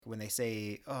when they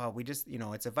say, oh, we just,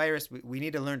 it's a virus. We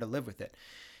need to learn to live with it.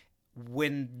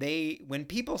 When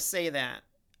people say that,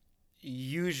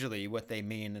 usually what they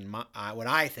mean and what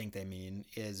I think they mean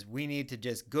is we need to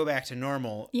just go back to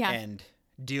normal and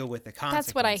deal with the consequences.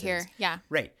 That's what I hear. Yeah.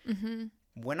 Right. Mm-hmm.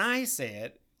 When I say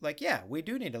it, like, yeah, we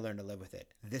do need to learn to live with it.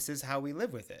 This is how we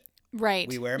live with it. Right.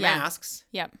 We wear masks.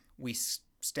 Yep. We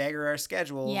stagger our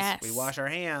schedules. Yes. We wash our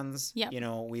hands. Yep.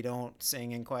 We don't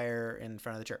sing and choir in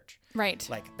front of the church. Right.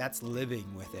 Like, that's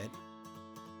living with it.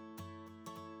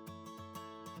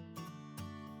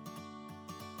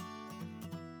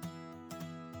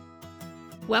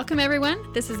 Welcome,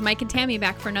 everyone. This is Mike and Tammy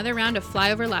back for another round of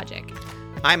Flyover Logic.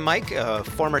 I'm Mike, a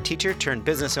former teacher turned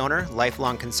business owner,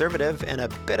 lifelong conservative, and a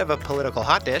bit of a political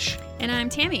hot dish. And I'm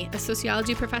Tammy, a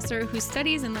sociology professor whose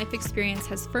studies and life experience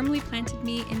has firmly planted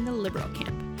me in the liberal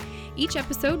camp. Each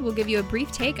episode will give you a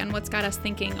brief take on what's got us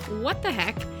thinking, what the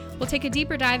heck? We'll take a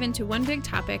deeper dive into one big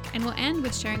topic, and we'll end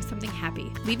with sharing something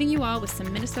happy, leaving you all with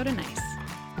some Minnesota nice.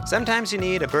 Sometimes you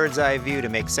need a bird's eye view to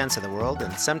make sense of the world,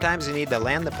 and sometimes you need to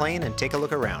land the plane and take a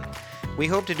look around. We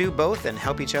hope to do both and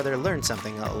help each other learn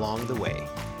something along the way.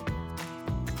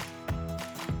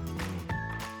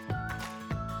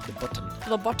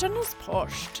 The button is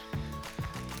pushed.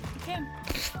 Okay,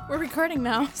 we're recording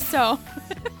now, so.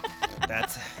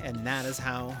 that is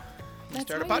how you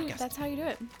start a podcast. That's how you do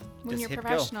it when Just you're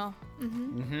professional.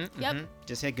 Yep.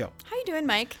 Just hit go. How you doing,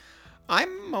 Mike?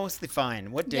 I'm mostly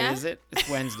fine. What day is it? It's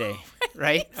Wednesday,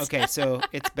 right? Okay, so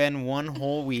it's been one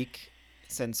whole week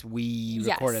since we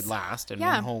recorded last, and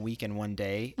 1 whole week and 1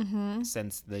 day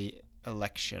since the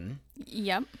election.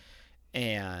 Yep.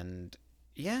 And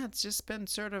it's just been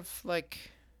sort of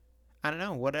like, I don't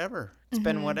know, whatever. It's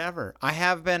been whatever.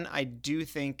 I do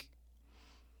think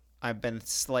I've been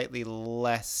slightly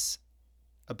less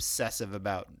obsessive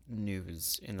about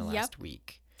news in the last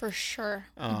week. For sure.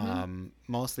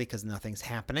 Mostly because nothing's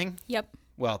happening. Yep.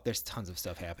 Well, there's tons of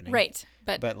stuff happening. Right.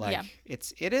 But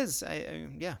it is.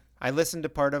 I listened to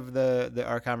part of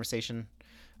our conversation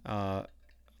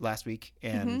last week,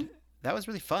 and that was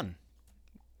really fun.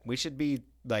 We should be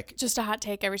like just a hot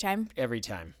take every time. Every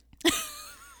time.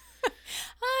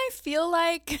 I feel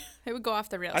like it would go off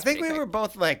the rails. I think we were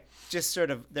both like just sort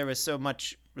of. There was so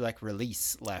much like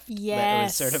release left. Yes. That it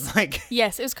was sort of like.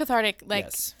 Yes, it was cathartic.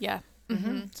 Like yeah.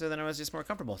 So then I was just more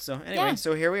comfortable. So anyway,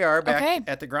 so here we are back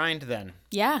at the grind then.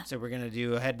 Yeah. So we're gonna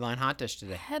do a headline hot dish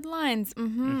today. Headlines.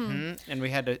 And we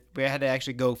had to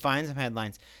actually go find some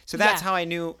headlines. So that's how I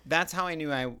knew. That's how I knew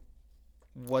I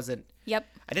wasn't. Yep.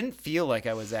 I didn't feel like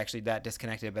I was actually that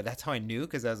disconnected, but that's how I knew,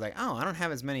 because I was like, oh, I don't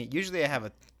have as many. Usually I have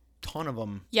a ton of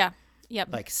them. Yeah. Yep.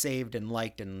 Like saved and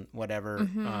liked and whatever.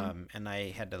 And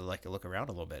I had to like look around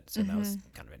a little bit, so that was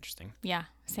kind of interesting. Yeah.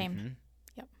 Same.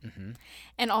 Yep.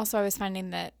 And also I was finding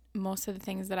that most of the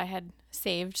things that I had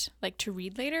saved like to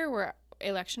read later were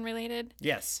election related.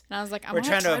 Yes. And I was like, we're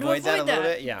trying to avoid that a little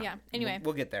bit. Yeah. Yeah. Anyway.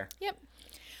 We'll get there. Yep.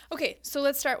 Okay. So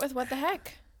let's start with what the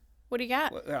heck? What do you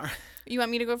got? You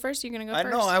want me to go first? Or you going to go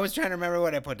first? I know. I was trying to remember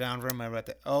what I put down for my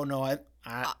birthday. Oh, no.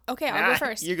 Okay. I'll go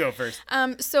first. You go first.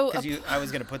 So I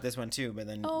was going to put this one too, but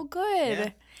then. Oh,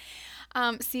 good.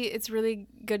 Yeah. See, it's really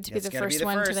good to be the first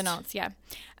one to the notes. Yeah.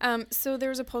 So there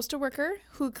was a postal worker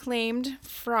who claimed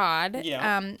fraud.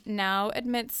 Yeah. Now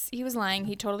admits he was lying.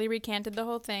 He totally recanted the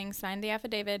whole thing, signed the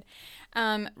affidavit.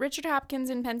 Richard Hopkins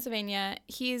in Pennsylvania,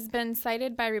 he's been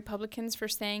cited by Republicans for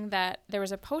saying that there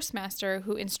was a postmaster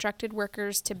who instructed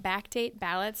workers to backdate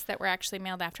ballots that were actually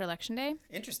mailed after Election Day.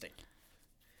 Interesting.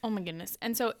 Oh, my goodness.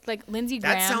 And so, like, Lindsey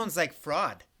Graham. That sounds like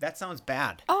fraud. That sounds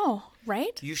bad. Oh,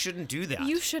 right? You shouldn't do that.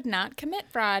 You should not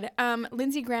commit fraud.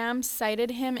 Lindsey Graham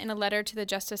cited him in a letter to the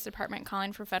Justice Department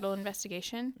calling for federal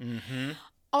investigation.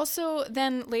 Also,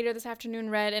 then later this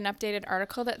afternoon, read an updated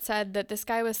article that said that this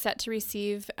guy was set to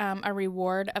receive a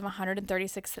reward of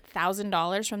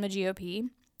 $136,000 from the GOP.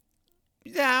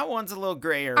 That one's a little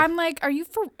grayer. I'm like, are you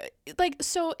for like?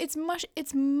 So it's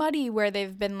muddy where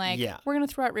they've been like, we're gonna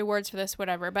throw out rewards for this,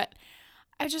 whatever. But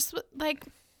I just like,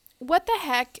 what the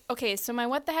heck? Okay, so my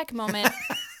what the heck moment.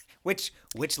 Which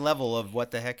level of what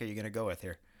the heck are you gonna go with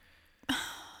here?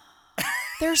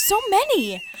 There's so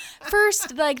many.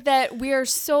 First, like that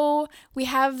we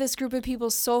have this group of people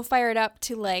so fired up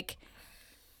to like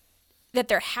that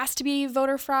there has to be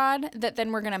voter fraud, that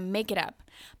then we're going to make it up.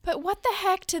 But what the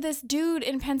heck to this dude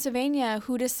in Pennsylvania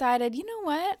who decided, you know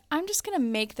what, I'm just going to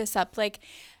make this up. Like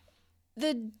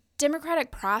the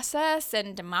democratic process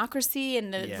and democracy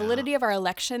and the validity of our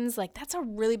elections, like that's a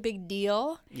really big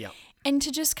deal. Yeah. And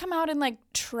to just come out and like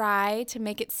try to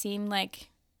make it seem like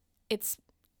it's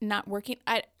not working,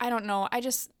 I don't know.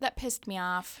 That pissed me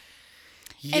off.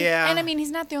 Yeah. And I mean,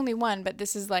 he's not the only one, but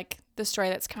this is like the story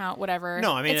that's come out, whatever.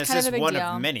 No, I mean, it's kind just of a big one deal.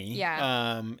 of many.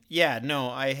 Yeah. Yeah, no,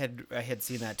 I had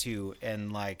seen that too.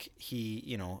 And like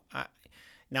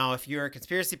now if you're a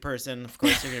conspiracy person, of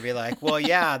course you're going to be like, well,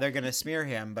 yeah, they're going to smear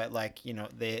him. But like,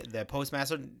 the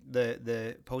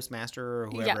postmaster or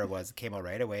whoever it was came out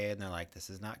right away and they're like, this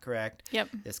is not correct. Yep.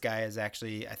 This guy is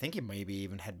actually, I think he maybe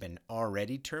even had been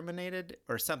already terminated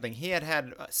or something. He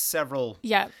had several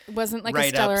Yeah. It wasn't like a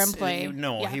stellar write-ups. employee.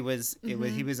 No, Yeah. he was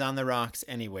on the rocks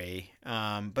anyway.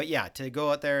 But yeah, to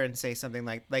go out there and say something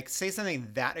like say something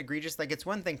that egregious, like it's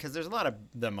one thing because there's a lot of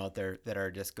them out there that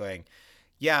are just going,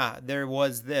 yeah, there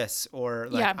was this, or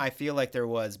like I feel like there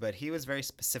was, but he was very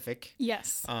specific.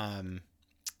 Yes.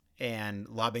 And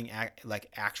lobbing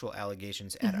like actual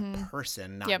allegations at a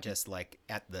person, not just like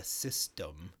at the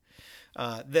system.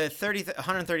 The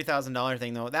 $130,000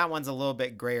 thing though, that one's a little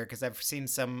bit grayer because I've seen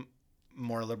some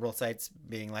more liberal sites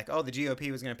being like, oh, the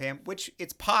GOP was going to pay him, which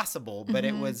it's possible, but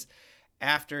it was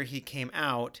after he came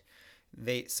out,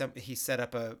 he set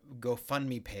up a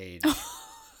GoFundMe page.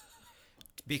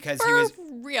 Because he was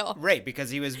real. Right,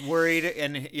 because he was worried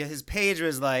and his page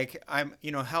was like,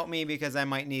 help me because I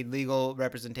might need legal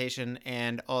representation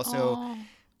and also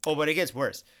but it gets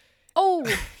worse. Oh,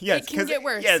 yes, it can get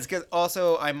worse. Yes, because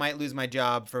also I might lose my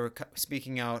job for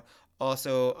speaking out.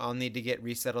 Also, I'll need to get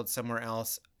resettled somewhere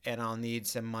else and I'll need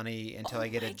some money until I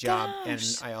get a job and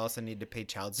I also need to pay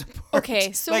child support.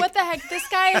 Okay, so what the heck? This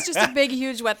guy is just a big,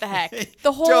 huge what the heck.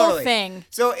 The whole thing.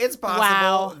 So it's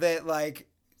possible that like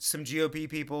some GOP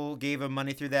people gave him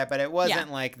money through that, but it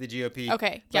wasn't like the GOP.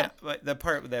 Okay, yeah. But the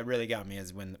part that really got me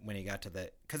is when he got to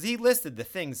because he listed the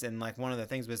things, and like one of the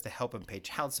things was to help him pay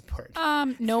child support.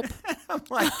 Nope. I'm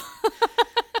like,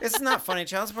 it's not funny.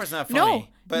 Child support's not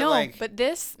funny. But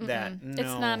this,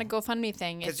 it's not a GoFundMe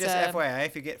thing. It's just FYI,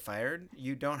 if you get fired,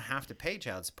 you don't have to pay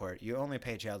child support. You only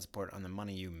pay child support on the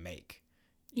money you make.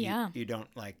 Yeah. You don't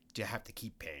you have to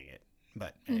keep paying it.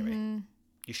 But anyway.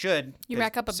 You should. You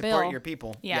rack up a support bill. your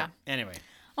people. Yeah. Anyway.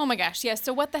 Oh my gosh. Yeah.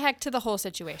 So what the heck to the whole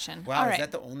situation? Wow. All Is right.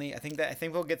 that the only? I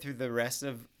think we'll get through the rest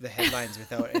of the headlines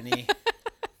without any.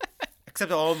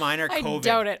 Except all of mine are COVID. I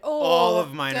doubt it. Oh, all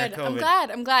of mine good. are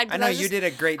COVID. I'm glad. I know you did a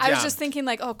great job. I was just thinking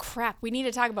like, oh crap, we need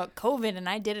to talk about COVID, and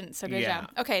I didn't. So good job.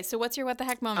 Okay. So what's your what the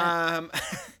heck moment? I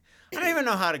don't even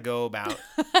know how to go about.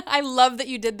 I love that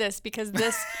you did this because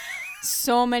this.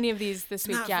 So many of these this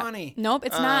week. Not funny. Nope.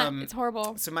 It's not. It's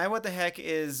horrible. So my what the heck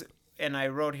is. And I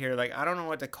wrote here, like, I don't know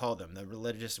what to call them. The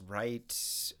religious right,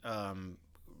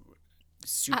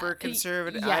 super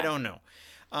conservative. Yeah. I don't know.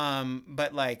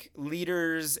 But like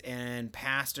leaders and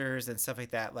pastors and stuff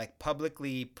like that, like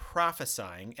publicly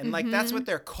prophesying. And like, that's what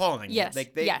they're calling yes.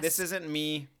 it. Like this isn't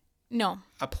me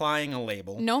applying a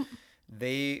label. Nope.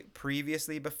 They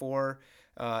previously before,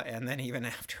 and then even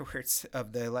afterwards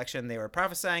of the election, they were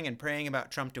prophesying and praying about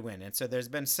Trump to win. And so there's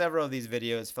been several of these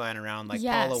videos flying around, like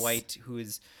Paula White, who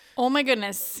is... Oh my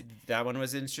goodness. That one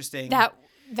was interesting. That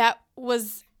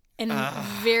was a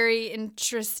very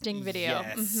interesting video.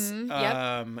 Yes. Yep.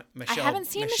 I haven't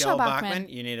seen Michelle Bachmann.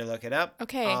 You need to look it up.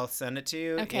 Okay. I'll send it to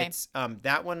you. Okay. It's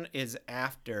that one is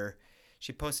after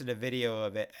she posted a video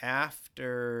of it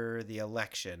after the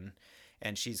election,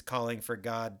 and she's calling for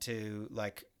God to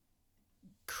like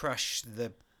crush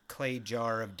the clay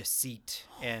jar of deceit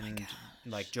and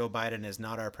like Joe Biden is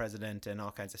not our president and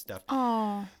all kinds of stuff.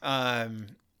 Oh.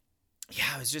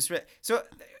 Yeah, it was just so.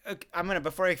 I'm gonna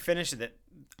before I finish it.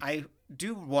 I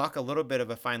do walk a little bit of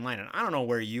a fine line, and I don't know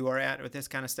where you are at with this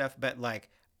kind of stuff, but like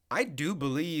I do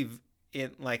believe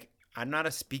in like I'm not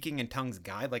a speaking in tongues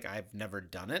guy. Like I've never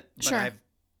done it, but I've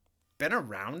been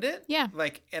around it. Yeah.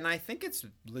 Like, and I think it's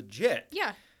legit.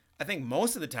 Yeah. I think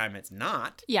most of the time it's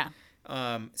not. Yeah.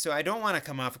 So I don't want to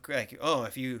come off like, oh,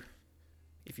 if you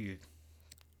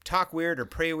talk weird or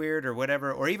pray weird or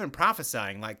whatever, or even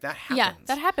prophesying, like that happens. Yeah,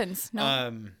 that happens.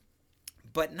 No.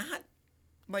 But not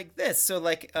like this. So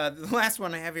like the last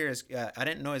one I have here is I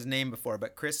didn't know his name before,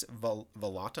 but Chris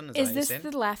Vallotton. Is this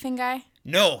the laughing guy?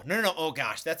 No. Oh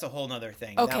gosh, that's a whole nother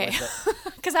thing. Okay.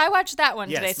 Because I watched that one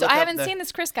today, so I haven't seen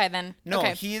this Chris guy then. No,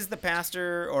 okay. He is the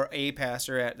pastor or a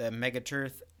pastor at the Mega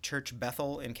Church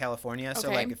Bethel in California.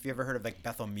 So like if you ever heard of like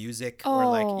Bethel Music or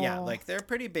like they're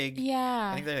pretty big.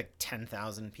 Yeah. I think they're like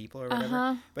 10,000 people or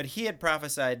whatever. But he had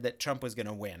prophesied that Trump was going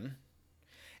to win.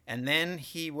 And then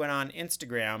he went on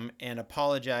Instagram and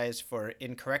apologized for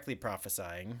incorrectly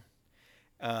prophesying.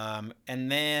 And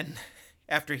then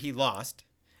after he lost,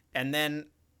 and then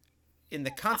in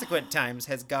the consequent times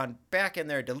has gone back in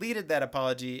there, deleted that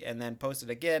apology, and then posted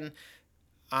again.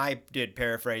 I did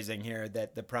paraphrasing here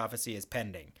that the prophecy is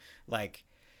pending. Like,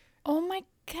 oh my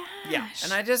gosh. Yeah.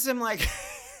 And I just am like,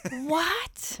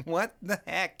 What? What the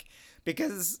heck?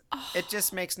 Because it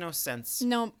just makes no sense.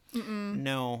 No. Mm-mm.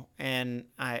 No, and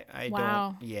I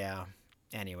Wow. don't. Yeah.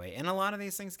 Anyway, and a lot of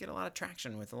these things get a lot of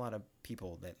traction with a lot of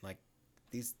people that like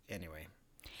these. Anyway,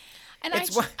 And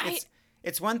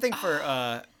it's one thing for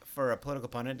a political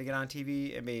pundit to get on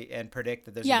TV and predict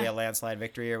that there's gonna be a landslide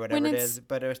victory or whatever it is,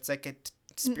 but it's like a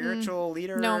spiritual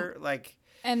leader, No. like.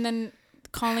 And then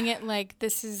calling it like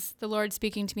this is the Lord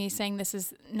speaking to me, saying this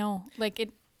is like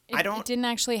it. It didn't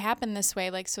actually happen this way.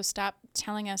 Like, so stop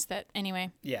telling us that.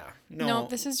 Anyway. Yeah. No. No,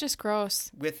 this is just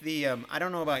gross. With the I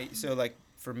don't know about so like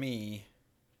for me,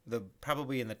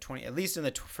 probably in the 20 at least in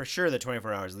the for sure the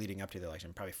 24 hours leading up to the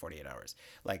election, probably 48 hours.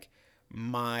 Like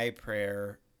my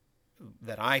prayer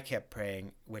that I kept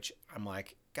praying, which I'm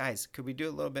like, guys, could we do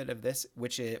a little bit of this?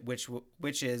 Which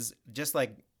is just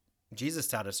like Jesus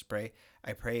taught us to pray.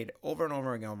 I prayed over and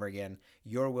over and over again,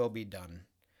 your will be done.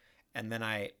 And then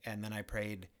I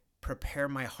prayed, prepare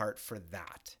my heart for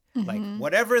that. Mm-hmm. Like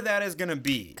whatever that is going to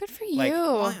be. Good for like, you.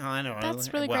 Well, I don't know.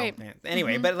 That's really great.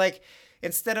 Anyway, but like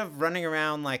instead of running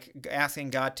around like asking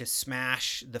God to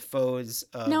smash the foes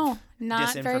of not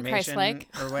very disinformation Christ-like.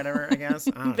 or whatever, I guess.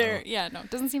 I don't know. Yeah, no,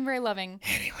 it doesn't seem very loving.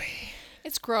 Anyway.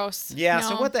 It's gross. Yeah, no.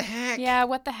 So what the heck? Yeah,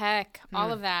 what the heck?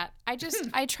 All of that.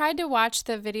 I tried to watch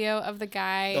the video of the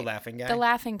guy. The laughing guy? The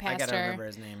laughing pastor. I gotta remember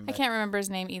his name. I can't remember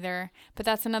his name either. But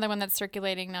that's another one that's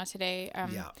circulating now today.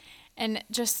 Yeah. And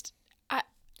just...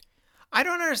 I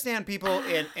don't understand people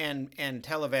and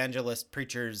televangelist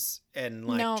preachers and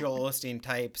like Joel Osteen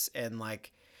types and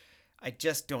like... I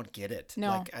just don't get it. No.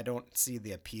 Like, I don't see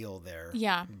the appeal there.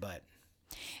 Yeah. But...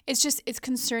 It's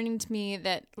concerning to me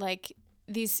that like...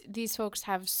 These folks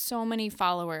have so many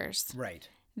followers, right?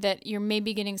 That you're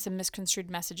maybe getting some misconstrued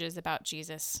messages about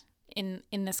Jesus in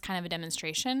this kind of a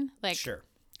demonstration. Like, sure,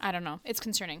 I don't know. It's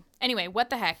concerning. Anyway,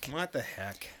 what the heck? What the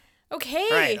heck?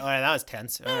 Okay. All right, that was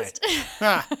tense. All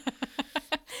right.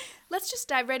 Let's just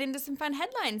dive right into some fun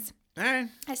headlines. All right.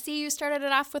 I see you started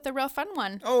it off with a real fun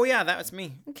one. Oh yeah, that was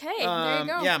me. Okay, there you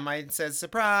go. Yeah, mine says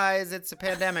surprise. It's a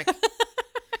pandemic.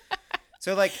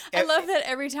 So like I love that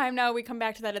every time now we come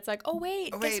back to that, it's like, guess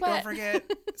what? Don't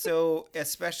forget. So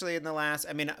especially in the last,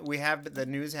 I mean, the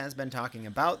news has been talking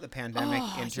about the pandemic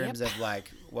in terms of like,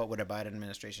 what would a Biden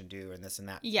administration do and this and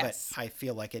that. Yes. But I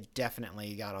feel like it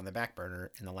definitely got on the back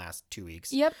burner in the last 2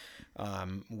 weeks. Yep.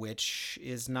 Which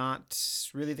is not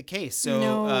really the case.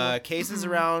 So cases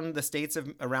around the states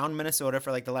around Minnesota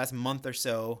for like the last month or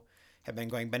so have been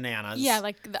going bananas. Yeah,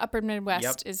 like the upper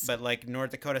Midwest is. But like North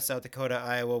Dakota, South Dakota,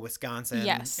 Iowa, Wisconsin.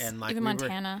 Yes. And like even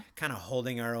Montana. We were kind of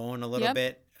holding our own a little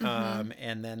bit.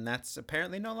 And then that's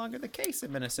apparently no longer the case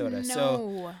in Minnesota. No.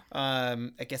 So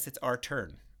I guess it's our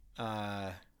turn.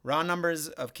 Raw numbers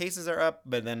of cases are up,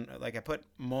 but then like I put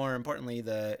more importantly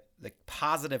the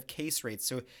positive case rates.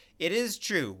 So it is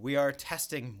true. We are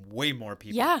testing way more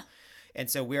people. Yeah. And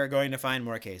so we are going to find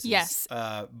more cases. Yes.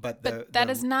 But that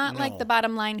is not like the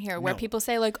bottom line here where people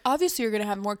say like, obviously you're going to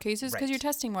have more cases because you're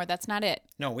testing more. That's not it.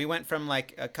 No, we went from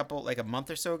like a month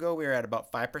or so ago, we were at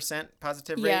about 5%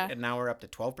 positive rate. And now we're up to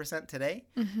 12% today.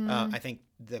 Mm-hmm. I think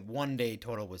the 1 day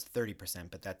total was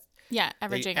 30%, but that's. Yeah.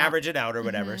 Average it out or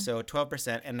whatever. Mm-hmm. So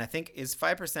 12%. And I think is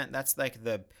 5%. That's like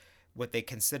what they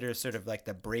consider sort of like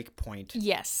the break point.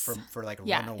 Yes. For like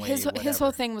runaway. His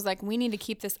whole thing was like, we need to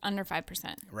keep this under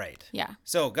 5%. Right. Yeah.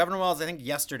 So Governor Walz, I think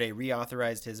yesterday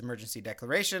reauthorized his emergency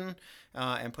declaration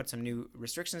and put some new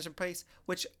restrictions in place,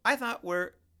 which I thought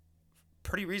were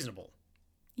pretty reasonable.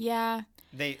 Yeah.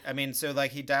 So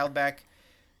like he dialed back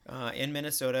in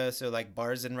Minnesota. So like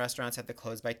bars and restaurants have to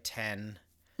close by 10.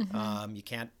 Mm-hmm. You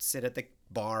can't sit at the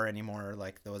bar anymore,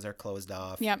 like those are closed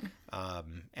off. Yep.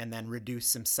 And then reduce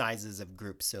some sizes of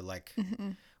groups. So like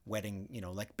wedding,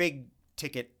 like big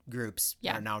ticket groups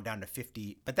are now down to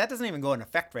 50, but that doesn't even go in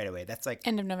effect right away. That's like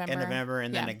end of November,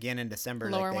 and then again in December.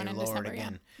 Lower like one they in lowered December,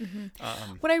 again. Yeah.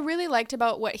 Mm-hmm. What I really liked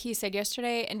about what he said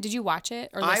yesterday, and did you watch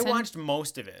it or listen? I watched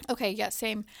most of it. Okay, yeah,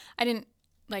 same. I didn't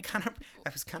like. I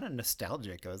was kind of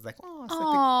nostalgic. I was like, oh,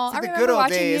 it's like the good old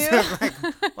days you. of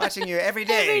like watching you every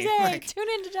day. Every day, like, tune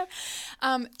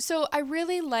into. So I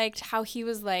really liked how he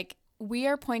was like, we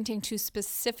are pointing to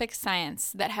specific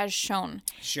science that has shown.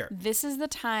 Sure. This is the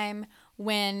time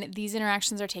when these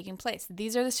interactions are taking place.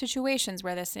 These are the situations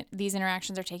where these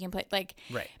interactions are taking place. Like,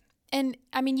 right. And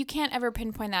I mean, you can't ever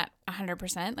pinpoint that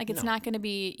 100%. Like, it's not going to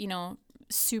be,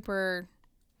 super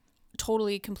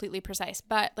totally completely precise,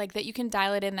 but like that you can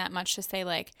dial it in that much to say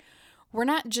like, we're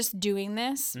not just doing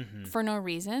this for no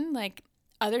reason. Like,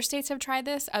 other states have tried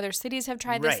this, other cities have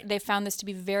tried this. They found this to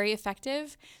be very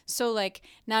effective. So like,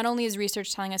 not only is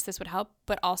research telling us this would help,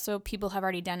 but also people have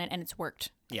already done it and it's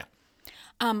worked. Yeah.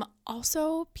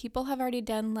 Also, people have already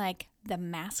done like the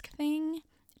mask thing.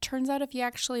 Turns out if you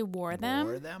actually wore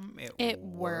them, it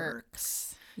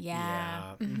works.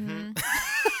 Yeah. Mm-hmm.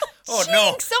 Oh, no.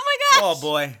 Jinx, oh my gosh. Oh,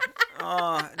 boy.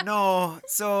 No.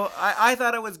 So I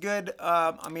thought it was good.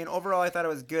 I mean, overall, I thought it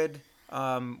was good.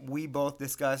 We both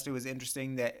discussed it was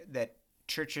interesting that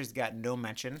churches got no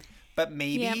mention. But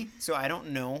maybe, Yep. so I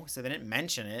don't know. So they didn't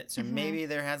mention it. So maybe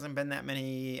there hasn't been that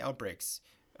many outbreaks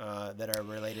that are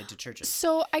related to churches.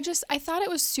 So I thought it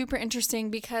was super interesting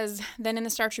because then in the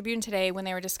Star Tribune today, when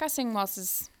they were discussing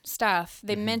Wells' stuff,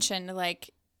 they mentioned like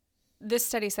this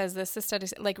study says this study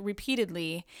like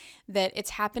repeatedly that it's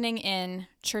happening in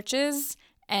churches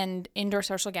and indoor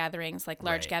social gatherings, like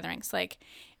large Right. gatherings, like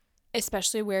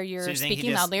especially where you're So you think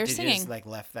speaking loudly or he singing. just like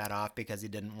left that off because he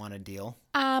didn't want to deal?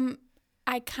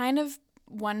 I kind of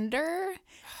wonder.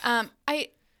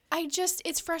 I just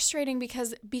it's frustrating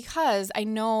because I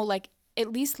know like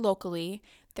at least locally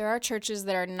there are churches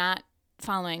that are not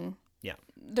following Yeah.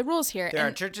 the rules here. There are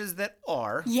And churches that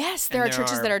are. yes, there and are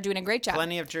churches that are doing a great job.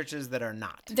 Plenty of churches that are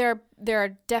not. There are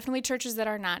definitely churches that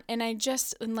are not. And I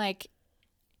just am like,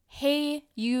 hey,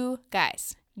 you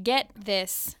guys, get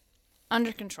this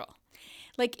under control.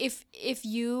 Like if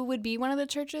you would be one of the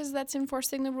churches that's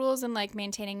enforcing the rules and like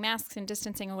maintaining masks and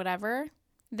distancing or whatever,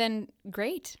 then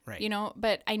great. Right. You know,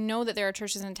 but I know that there are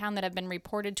churches in town that have been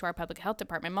reported to our public health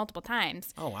department multiple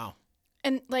times. Oh, wow.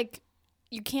 And like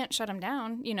you can't shut them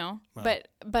down, you know.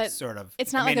 But Sort of.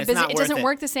 it's not I mean, like a it's business. not It worth doesn't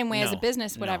work the same way as a No,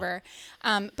 business, no. whatever.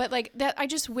 But like that, I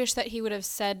just wish that he would have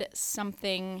said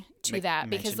something to that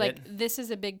because mentioned like this is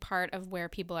a big part of where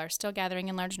people are still gathering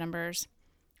in large numbers.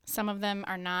 Some of them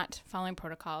are not following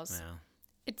protocols. Well,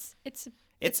 It's a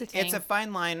it's thing. a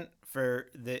fine line for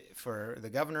the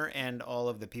governor and all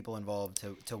of the people involved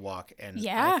to walk. And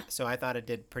Yeah. so I thought it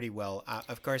did pretty well.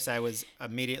 Of course, I was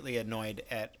immediately annoyed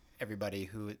at everybody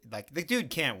who like the dude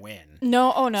can't win.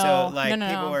 No, oh no. So like no.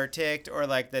 people were ticked, or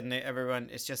like then everyone.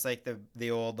 It's just like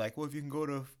the old like, well, if you can go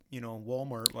to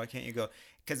Walmart, why can't you go?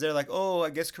 Because they're like, oh, I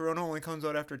guess Corona only comes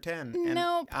out after 10. And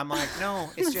Nope. I'm like,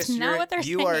 no, it's That's just not what they're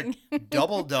you are saying.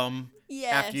 double dumb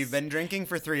Yes. after you've been drinking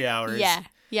for 3 hours.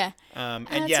 Yeah. And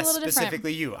That's a yes, little different.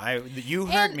 specifically you. You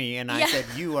heard And- me, and I yeah. said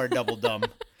you are double dumb.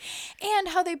 And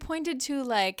how they pointed to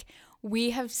like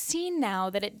we have seen now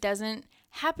that it doesn't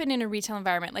happen in a retail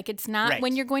environment. Like it's not Right.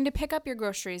 when you're going to pick up your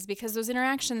groceries because those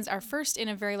interactions are first in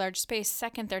a very large space.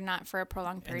 Second, they're not for a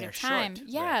prolonged period of they're time. short,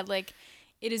 Yeah, right. like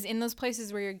it is in those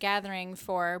places where you're gathering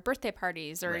for birthday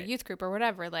parties or Right. a youth group or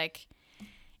whatever. Like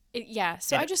yeah.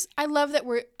 So And- I love that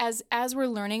we're as we're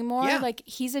learning more, Yeah. like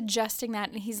he's adjusting that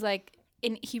and he's like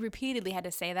and he repeatedly had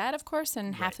to say that, of course,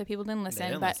 and half Right. the people didn't They listen.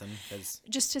 didn't But listen 'cause-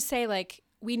 just to say, like,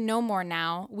 we know more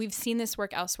now. We've seen this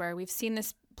work elsewhere. We've seen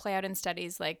this play out in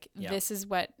studies. Like, Yeah. this is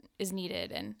what is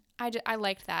needed. And I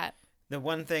liked that. the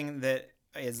one thing that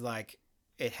is like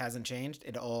it hasn't changed.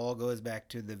 It all goes back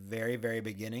to the very, very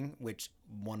beginning, which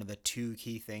one of the two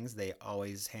key things they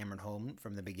always hammered home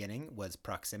from the beginning was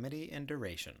proximity and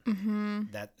duration. Mm-hmm.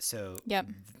 Yep.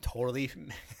 Totally.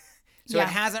 So Yeah. it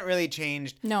hasn't really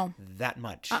changed No. that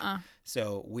much.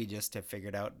 So we just have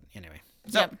figured out anyway.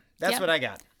 So Yep. that's Yep. what I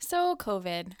got. So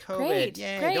COVID. COVID. Great.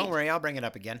 Yay. Great. Don't worry. I'll bring it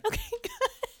up again. Okay, good.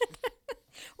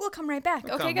 We'll come right back.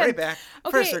 Okay, Come good. right back.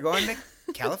 Okay. First, we're going to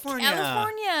California.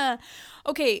 California.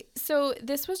 Okay, so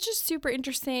this was just super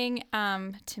interesting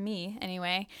to me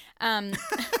anyway.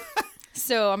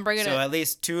 So I'm bringing So it. at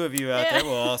least two of you out there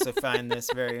will also find this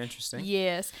very interesting.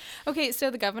 Yes. Okay,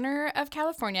 so the governor of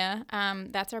California,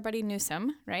 that's our buddy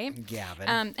Newsom, right?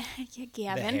 Gavin. Yeah,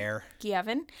 Gavin. The hair.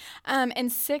 Gavin.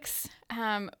 And 6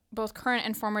 both current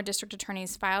and former district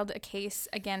attorneys filed a case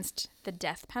against the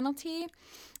death penalty.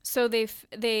 So they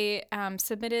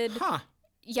submitted. Huh.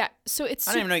 Yeah. So it's.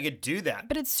 I didn't even know you could do that.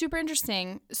 But it's super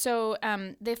interesting. So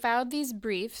they filed these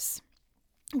briefs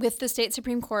with the state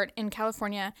Supreme Court in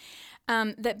California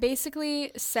that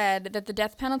basically said that the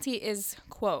death penalty is,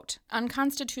 quote,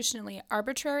 unconstitutionally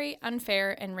arbitrary,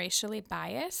 unfair, and racially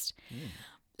biased.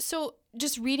 So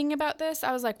just reading about this,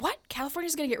 I was like, what?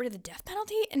 California's going to get rid of the death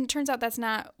penalty? And it turns out that's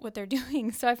not what they're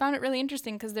doing. So I found it really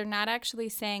interesting because they're not actually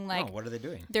saying like, Oh, what are they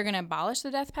doing? they're going to abolish the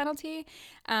death penalty,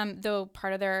 though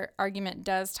part of their argument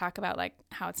does talk about like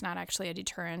how it's not actually a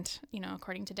deterrent, you know,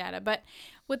 according to data. But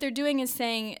what they're doing is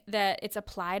saying that it's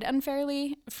applied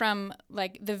unfairly from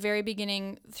like the very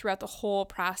beginning throughout the whole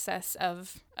process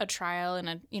of a trial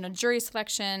and a jury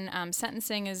selection.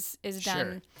 Sentencing is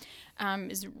done.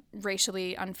 Is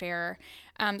racially unfair.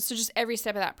 So just every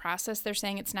step of that process, they're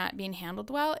saying it's not being handled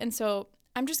well. And so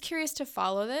I'm just curious to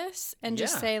follow this and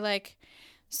just Yeah. say like,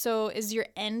 so is your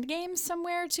end game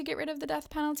somewhere to get rid of the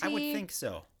death penalty? I would think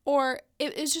so. Or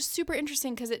it is just super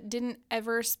interesting because it didn't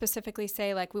ever specifically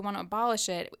say, like, we want to abolish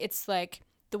it. It's like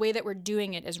the way that we're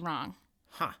doing it is wrong.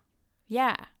 Huh.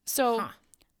 Yeah. So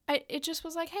it just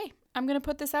was like, hey, I'm going to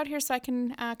put this out here so I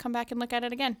can come back and look at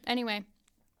it again. Anyway.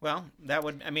 Well, that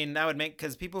would make,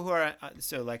 because people who are,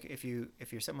 so like if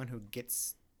you're someone who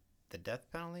gets the death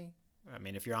penalty, I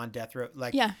mean, if you're on death row,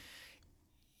 like, Yeah.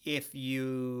 if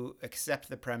you accept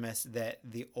the premise that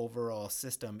the overall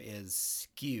system is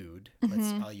skewed,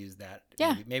 I'll use that.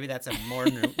 Yeah. Maybe that's a more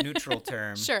neutral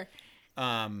term. Sure.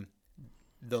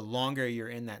 The longer you're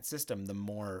in that system, the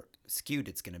more skewed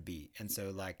it's going to be. And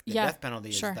so like the Yeah, death penalty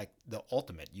is sure. like the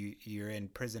ultimate. You're in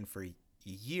prison for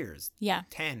years. Yeah.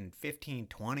 10, 15,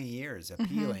 20 years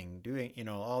appealing, doing,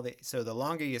 so the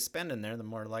longer you spend in there, the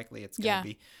more likely it's going to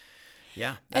be.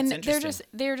 Yeah, that's and interesting.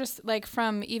 they're just like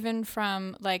from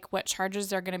like what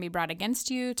charges are going to be brought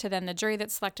against you to then the jury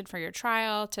that's selected for your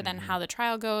trial to then how the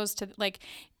trial goes to like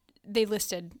they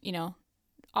listed,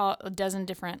 all a dozen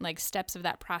different like steps of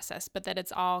that process, but that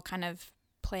it's all kind of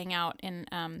playing out in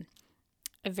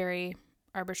a very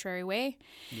arbitrary way.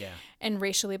 Yeah. And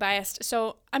racially biased.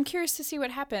 So I'm curious to see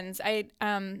what happens. I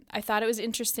thought it was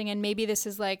interesting, and maybe this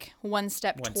is like one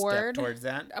step towards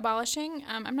that. Abolishing.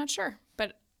 I'm not sure,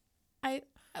 but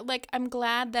I'm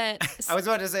glad that I was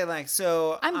about to say, like,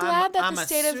 so I'm glad that I'm the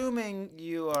state of assuming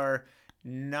you are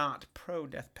not pro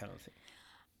death penalty.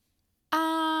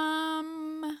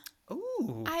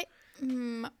 Ooh.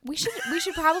 We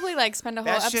should probably like spend a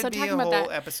whole that episode should be talking a about whole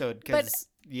that. episode, because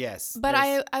yes. But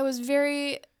I was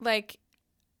very like,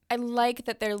 I like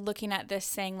that they're looking at this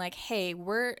saying like, hey,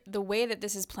 the way that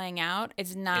this is playing out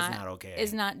is not okay.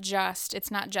 Is not just.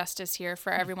 It's not justice here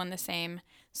for everyone the same.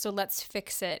 So let's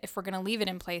fix it. If we're going to leave it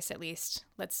in place, at least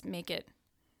let's make it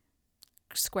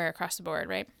square across the board,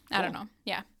 right? Cool. I don't know.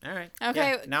 Yeah. All right.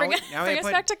 Okay. Yeah. Now bring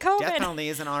us back to COVID. Death penalty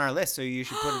isn't on our list, so you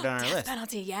should put it on our list. Death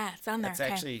penalty, yeah, it's on there. That's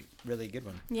actually a really good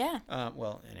one. Yeah.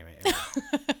 Well, anyway.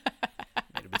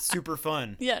 It'll be super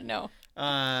fun. Yeah, no.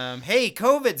 Hey,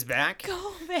 COVID's back.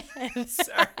 COVID.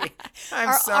 Sorry.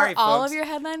 I'm sorry, are all folks. of your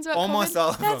headlines about Almost COVID? all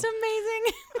of them. That's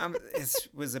amazing. It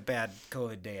was a bad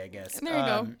COVID day, I guess. There you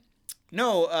go.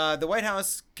 No, the White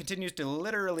House continues to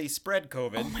literally spread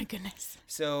COVID. Oh, my goodness.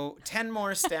 So 10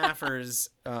 more staffers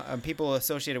and people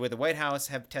associated with the White House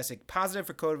have tested positive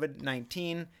for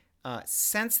COVID-19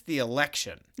 since the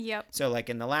election. Yep. So like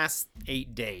in the last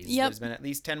 8 days, there's been at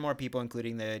least 10 more people,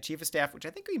 including the chief of staff, which I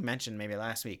think we mentioned maybe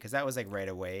last week because that was like right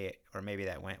away, or maybe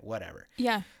that went, whatever.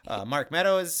 Yeah. Mark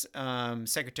Meadows,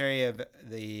 Secretary of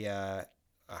the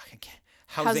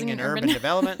Housing and Urban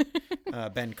Development,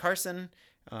 Ben Carson.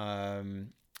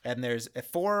 And there's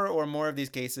 4 or more of these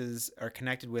cases are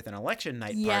connected with an election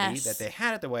night party that they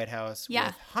had at the White House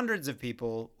with hundreds of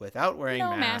people without wearing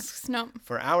masks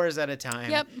for hours at a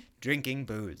time, drinking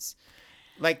booze.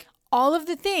 Like all of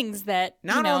the things that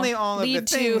only all of the lead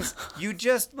things you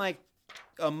just like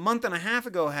a month and a half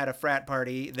ago had a frat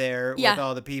party there with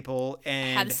all the people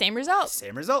and had the same result.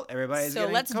 Everybody's so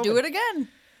getting let's COVID. do it again.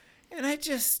 And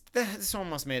this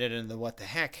almost made it into what the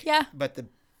heck. Yeah. But the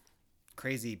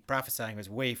crazy prophesying was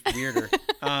way weirder.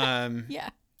 Yeah.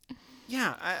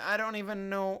 Yeah, I don't even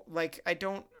know. Like, I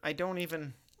don't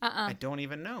even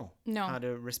know how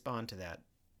to respond to that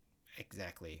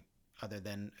exactly. Other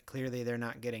than clearly they're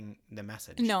not getting the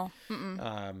message. No.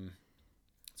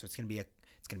 So it's gonna be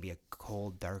a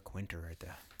cold, dark winter at the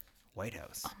White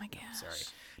House. Oh my gosh. Sorry.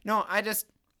 No,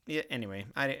 anyway,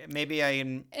 I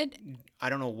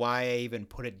don't know why I even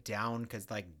put it down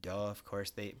because like, duh, of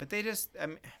course they just.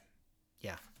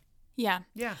 Yeah. Yeah.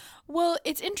 Yeah. Well,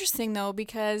 it's interesting, though,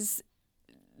 because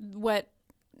what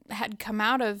had come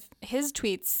out of his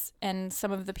tweets and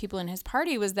some of the people in his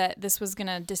party was that this was going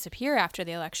to disappear after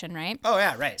the election, right? Oh,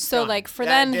 yeah, right. So, like, for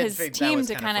then his team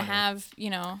to kind of have,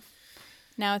 now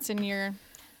it's in your...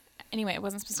 Anyway, it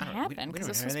wasn't supposed to happen because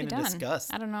it was supposed to be done.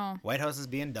 Discuss. I don't know. White House is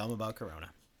being dumb about Corona.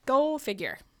 Go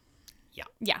figure. Yeah.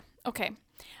 Yeah. Okay.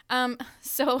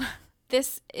 So...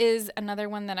 This is another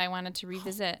one that I wanted to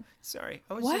revisit. Sorry.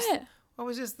 I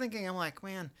was just thinking, I'm like,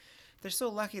 man, they're so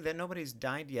lucky that nobody's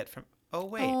died yet from... Oh,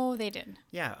 wait. Oh, they did.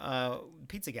 Yeah,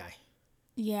 pizza guy.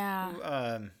 Yeah.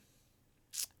 Who,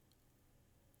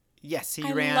 yes, he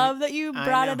I ran... I love that you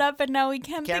brought it up and now we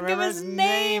can't think of his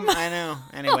name. I know.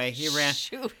 Anyway, he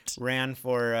ran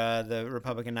for the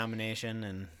Republican nomination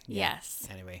and... Yeah. Yes.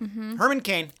 Anyway. Herman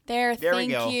Cain. There we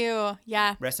go. Thank you.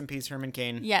 Yeah. Rest in peace, Herman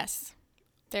Cain. Yes.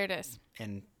 There it is.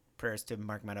 And prayers to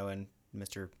Mark Meadow and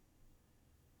Mr.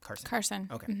 Carson.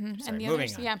 Okay. Mm-hmm. Sorry, and the moving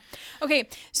others. on. Yeah. Okay.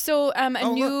 So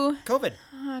new look, COVID.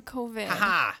 COVID.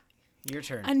 Haha. Your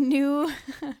turn. A new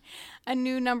a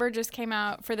new number just came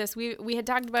out for this. We had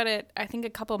talked about it, I think, a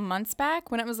couple months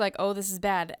back when it was like, oh, this is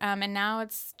bad. And now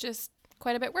it's just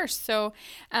quite a bit worse. So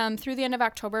through the end of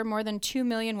October, more than 2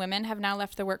 million women have now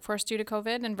left the workforce due to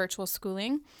COVID and virtual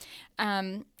schooling.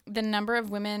 The number of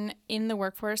women in the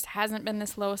workforce hasn't been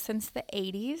this low since the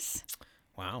 80s.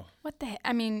 Wow. What the heck?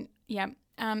 I mean, yeah.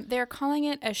 They're calling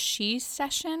it a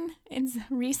she-session. It's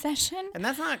recession. And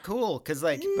that's not cool because,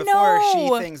 like, before No.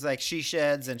 she things like she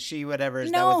sheds and she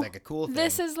whatever's, that was like a cool thing.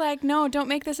 This is like, no, don't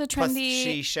make this a trendy. Plus,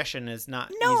 she session is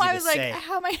not No, easy I was to like, say.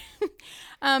 how am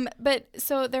I? But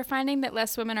so they're finding that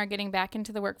less women are getting back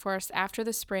into the workforce after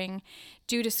the spring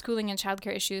due to schooling and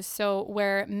childcare issues. So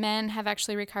where men have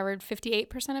actually recovered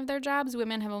 58% of their jobs,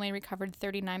 women have only recovered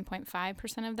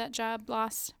 39.5% of that job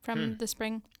loss from the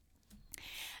spring.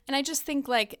 And I just think,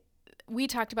 like, we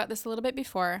talked about this a little bit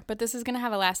before, but this is going to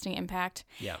have a lasting impact,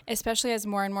 especially as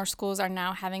more and more schools are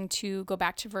now having to go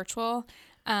back to virtual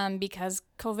because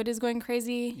COVID is going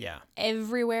crazy. Yeah.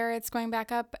 Everywhere it's going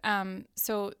back up.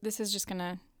 So this is just going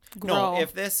to grow. No,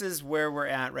 if this is where we're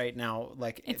at right now,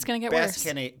 like, it's going to get worse.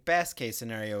 Best case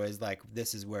scenario is, like,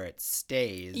 this is where it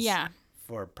stays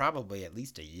for probably at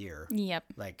least a year. Yep.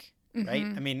 Like, right?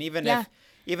 I mean, even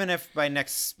if by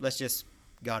next, let's just,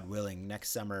 God willing, next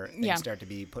summer things start to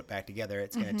be put back together,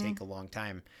 it's going to take a long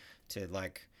time to,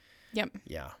 like,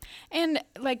 yeah. And,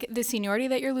 like, the seniority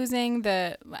that you're losing,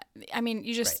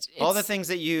 you just, all the things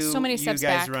that you guys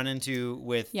back. run into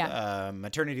with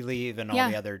maternity leave and all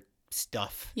the other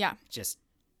stuff. Yeah. Just.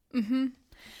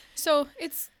 So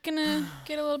it's going to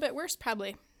get a little bit worse,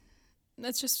 probably.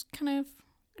 That's just kind of,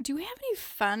 do we have any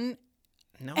fun?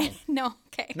 No. No.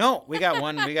 Okay. No, we got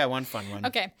one fun one.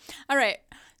 Okay. All right.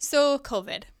 So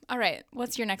COVID. All right.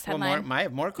 What's your next headline? I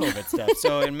have more COVID stuff.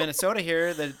 So in Minnesota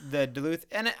here, the Duluth,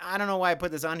 and I don't know why I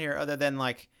put this on here other than,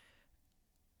 like,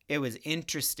 it was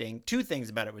interesting. Two things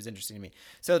about it was interesting to me.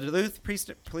 So the Duluth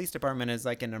Police Department is,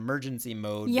 like, in emergency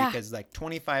mode because, like,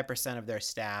 25% of their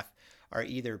staff are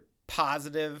either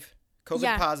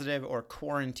COVID positive or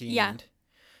quarantined. Yeah.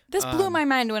 This blew my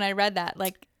mind when I read that.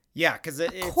 Like, yeah, because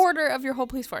it's a quarter of your whole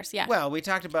police force. Yeah. Well, we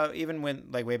talked about, even when,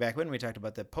 like, way back when, we talked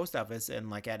about the post office, and,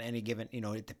 like, at any given,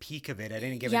 at the peak of it, at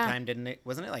any given time,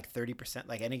 wasn't it like 30%?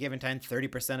 Like, any given time,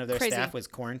 30% of their staff was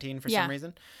quarantined for some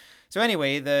reason. So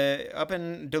anyway, up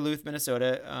in Duluth,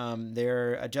 Minnesota,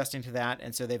 they're adjusting to that,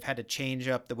 and so they've had to change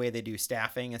up the way they do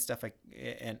staffing and stuff, like,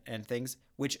 and things,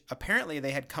 which apparently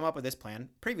they had come up with this plan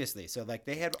previously. So, like,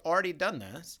 they had already done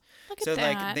this. Look at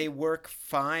that. Like, they work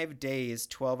 5 days,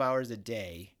 12 hours a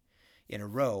day in a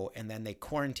row, and then they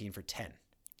quarantine for 10.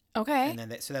 Okay. And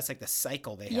then so that's like the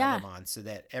cycle they have them on, so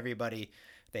that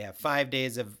they have 5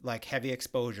 days of, like, heavy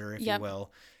exposure, if you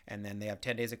will, and then they have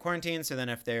 10 days of quarantine. So then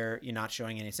if you're not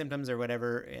showing any symptoms or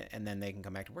whatever, and then they can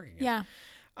come back to work again. Yeah.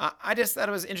 I just thought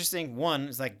it was interesting. One,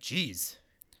 it's like, geez,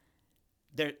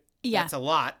 that's a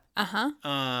lot.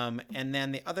 And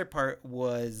then the other part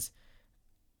was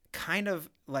kind of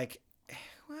like,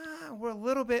 we're a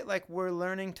little bit like, we're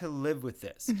learning to live with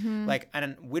this. Like,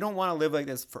 we don't want to live like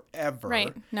this forever.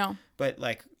 Right. No. But,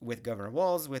 like, with Governor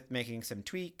Walz, with making some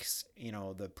tweaks,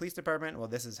 the police department, well,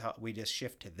 this is how we just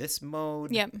shift to this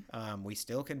mode. Yep. We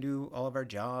still can do all of our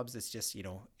jobs. It's just,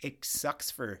 it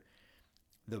sucks for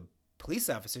the police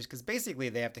officers because basically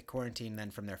they have to quarantine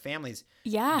then from their families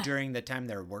during the time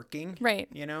they're working. Right.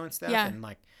 And stuff. Yeah. And,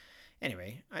 like,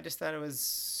 anyway, I just thought it was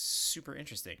super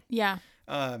interesting. Yeah.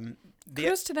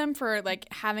 Kudos to them for,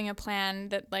 like, having a plan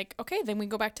that, like, okay, then we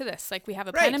go back to this. Like, we have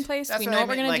a plan in place. That's we know what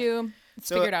we're going to do. It's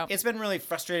figured out. It's been really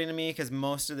frustrating to me because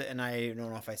and I don't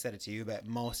know if I said it to you, but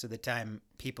most of the time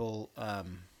people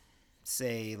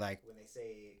say, like, when they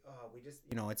say, oh, we just,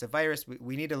 it's a virus,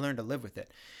 we need to learn to live with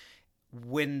it.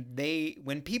 When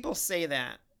people say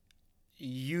that,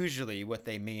 usually what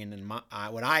they mean, and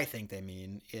what I think they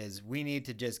mean, is we need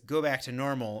to just go back to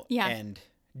normal and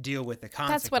deal with the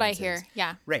consequences. That's what I hear.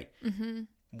 Yeah. Right.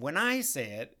 When I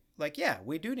say it, like,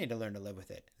 we do need to learn to live with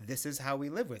it. This is how we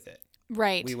live with it.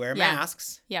 Right. We wear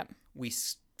masks. Yep. We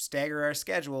stagger our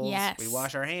schedules. Yes. We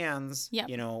wash our hands. Yep.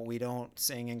 We don't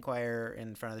sing in choir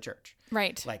in front of the church.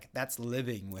 Right. Like, that's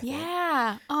living with it.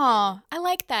 Yeah. Oh, I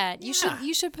like that. You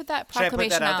should put that proclamation Should I put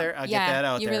that out there? I'll get that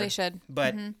out there. You really should.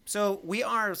 But so we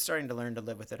are starting to learn to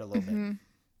live with it a little bit.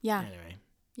 Yeah. Anyway.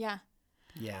 Yeah.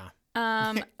 Yeah.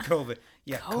 COVID.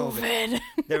 Yeah. COVID.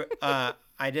 There,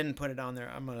 I didn't put it on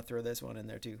there. I'm gonna throw this one in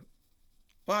there too.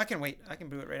 Well, I can wait. I can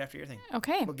do it right after your thing.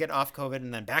 Okay. We'll get off COVID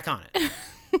and then back on it.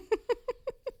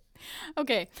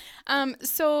 Okay.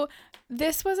 So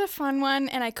this was a fun one,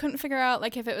 and I couldn't figure out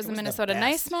like if it was a was the Minnesota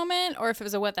Nice best. moment or if it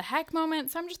was a what the heck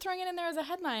moment. So I'm just throwing it in there as a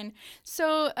headline.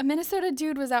 So a Minnesota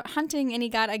dude was out hunting and he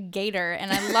got a gator,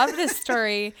 and I love this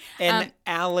story. An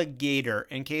alligator,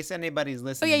 in case anybody's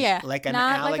listening. yeah. Like an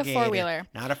Not like a alligator. four-wheeler.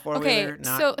 Not a four-wheeler. Okay,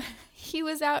 not... so he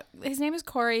was out. His name is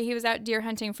Corey. He was out deer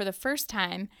hunting for the first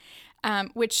time.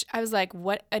 Which I was like,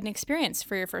 what an experience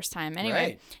for your first time. Anyway,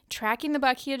 Right. tracking the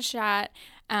buck he had shot.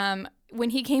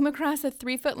 When he came across a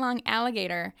 3-foot-long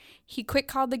alligator, he quick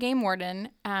called the game warden,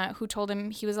 who told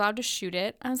him he was allowed to shoot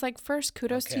it. I was like, first,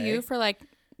 kudos to Okay. you for like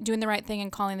doing the right thing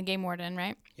and calling the game warden,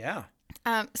 right? Yeah.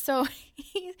 So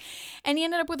he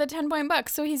ended up with a 10-point buck.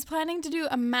 So he's planning to do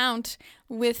a mount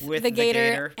with the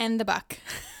gator and the buck.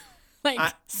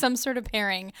 Like some sort of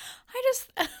pairing. It was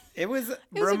It was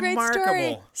remarkable. a great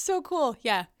story. So cool.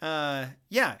 Yeah.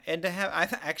 Yeah, and to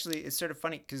have, actually, it's sort of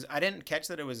funny because I didn't catch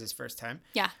that it was his first time.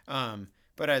 Yeah.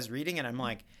 But I was reading it, I'm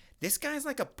like, this guy's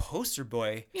like a poster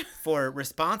boy for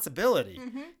responsibility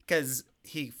because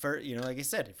he, like I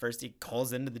said, first he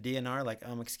calls into the DNR like,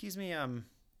 excuse me,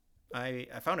 I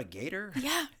found a gator.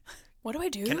 Yeah. What do I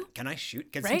do? Can I shoot?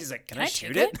 Because Right? he's like, can I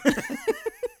shoot take it?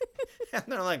 And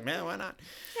they're like, man, why not?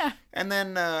 Yeah. And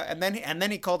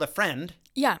then he called a friend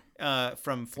Yeah.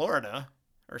 from Florida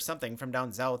or something from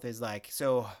down south. Is like,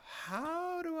 so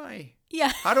how do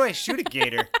Yeah. I shoot a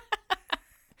gator?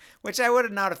 Which I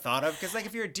would not have thought of because, like,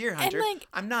 if you're a deer hunter, like-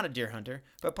 I'm not a deer hunter,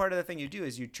 but part of the thing you do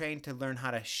is you train to learn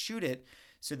how to shoot it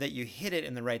so that you hit it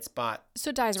in the right spot. So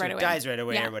it dies So right it away. dies right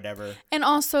away Yeah. or whatever. And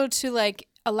also to like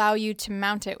allow you to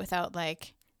mount it without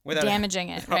like Without damaging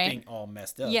it, without right? being all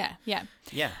messed up. Yeah. Yeah.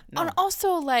 Yeah. No. And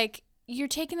also like you're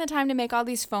taking the time to make all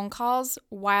these phone calls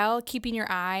while keeping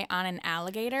your eye on an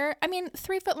alligator. I mean,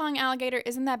 3-foot-long alligator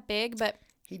isn't that big, but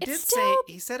He it's did still...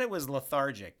 say, he said it was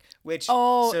lethargic, which...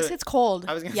 Oh, so it's cold.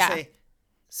 I was going to Yeah. say,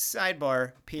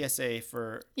 sidebar PSA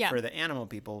for the animal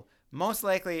people. Most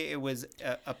likely it was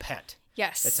a pet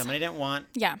Yes. that somebody didn't want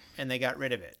Yeah. and they got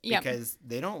rid of it Yep. because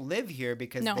they don't live here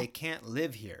because No. they can't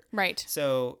live here. Right.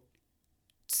 So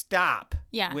stop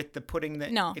Yeah. with the putting the...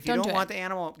 No, if you don't don't do want the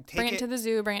animal, take Bring it to the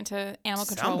zoo, bring it to animal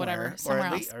control, whatever, somewhere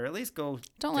else. Or at least go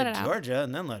Don't to let it out. Georgia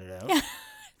and then let it out. Yeah.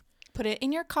 Put it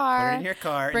in your car. Put it in your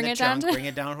car, Bring in the it down trunk, to- bring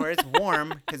it down where it's warm.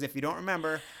 Because if you don't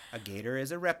remember, a gator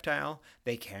is a reptile.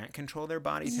 They can't control their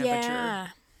body temperature. Yeah.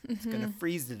 It's going to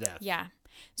freeze to death. Yeah.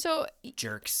 So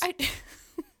Jerks. I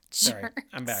Sorry, Jerks.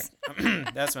 I'm back.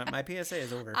 That's my PSA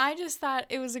is over. I just thought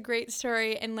it was a great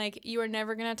story, and like you are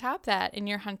never gonna top that in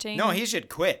your hunting No, he should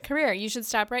quit. career. You should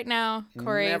stop right now,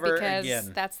 Corey, Never because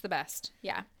again. that's the best.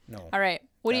 Yeah. No. All right.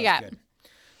 What do you that got?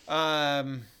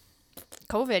 was good.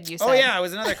 COVID. You said. Oh yeah, it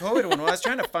was another COVID one. Well, I was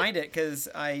trying to find it because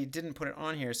I didn't put it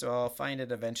on here, so I'll find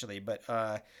it eventually. But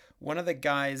one of the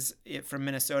guys from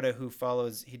Minnesota who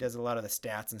he does a lot of the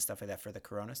stats and stuff like that for the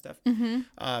Corona stuff.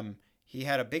 Mm-hmm. He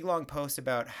had a big long post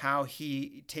about how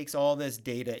he takes all this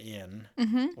data in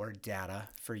or data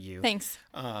for you. Thanks.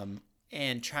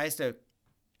 And tries to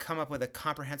come up with a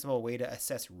comprehensible way to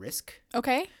assess risk.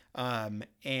 Okay.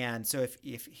 And so if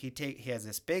he has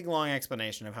this big long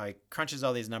explanation of how he crunches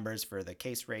all these numbers for the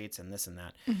case rates and this and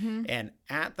that. Mm-hmm. And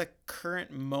at the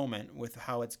current moment with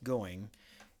how it's going,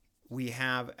 we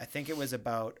have, I think it was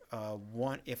about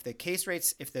if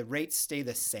the rates stay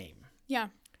the same, Yeah.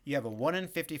 you have a 1 in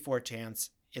 54 chance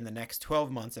in the next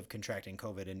 12 months of contracting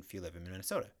COVID if you live in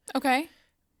Minnesota, Okay.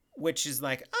 which is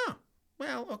like, oh,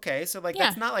 well, okay. So like, Yeah.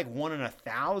 that's not like 1 in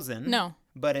 1,000. No.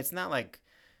 But it's not like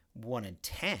 1 in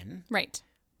 10. Right.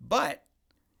 But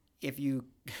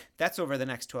that's over the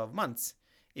next 12 months.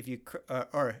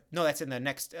 That's in the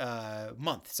next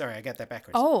month. Sorry, I got that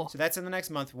backwards. Oh. So that's in the next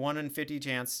month, 1 in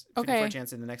 54 Okay.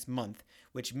 chance in the next month,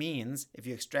 which means if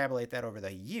you extrapolate that over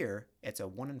the year, it's a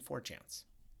 1 in 4 chance.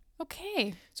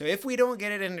 Okay. So if we don't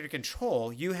get it under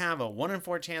control, you have a 1 in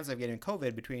 4 chance of getting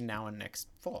COVID between now and next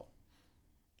fall.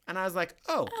 And I was like,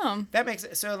 oh, that makes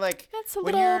it. So like That's a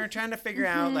when little- you're trying to figure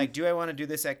out, like, do I want to do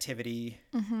this activity?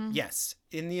 Yes.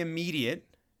 In the immediate,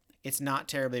 it's not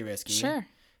terribly risky. Sure.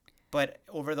 But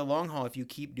over the long haul, if you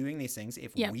keep doing these things,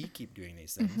 if Yep. we keep doing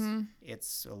these things,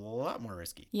 it's a lot more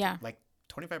risky. Yeah. Like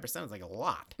 25% is like a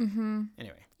lot. Mm-hmm.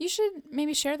 Anyway, You should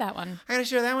maybe share that one. I got to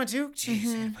share that one too. Jeez,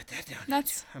 I gotta put that down.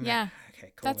 That's I'm yeah.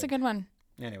 Okay, COVID. That's a good one.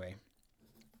 Anyway.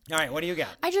 All right, what do you got?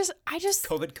 I just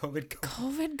COVID.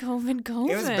 COVID.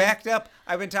 It was backed up.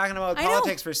 I've been talking about I know,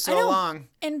 politics for I so know. long.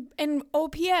 And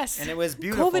OPS. And it was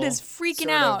beautiful. COVID is freaking sort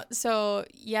of. out. So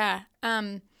yeah.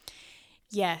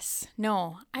 Yes.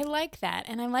 No. I like that.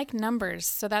 And I like numbers.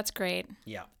 So that's great.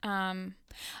 Yeah.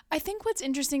 I think what's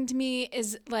interesting to me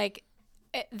is like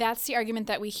that's the argument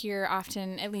that we hear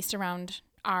often, at least around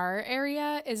our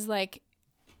area, is like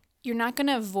you're not going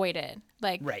to avoid it.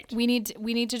 Like, Right. we need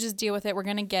to just deal with it. We're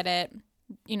going to get it.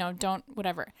 Don't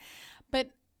whatever. But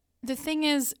the thing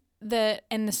is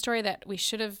and the story that we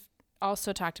should have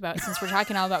also talked about, since we're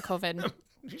talking all about COVID,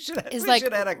 We should have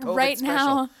had a COVID right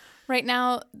special.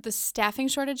 now, the staffing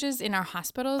shortages in our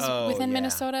hospitals within yeah.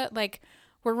 Minnesota, like,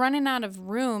 we're running out of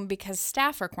room because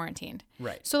staff are quarantined.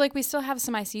 Right. So, like, we still have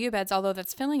some ICU beds, although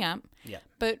that's filling up. Yeah.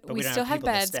 But we we don't still have have people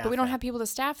to beds, staff but we don't them. have people to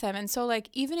staff them. And so, like,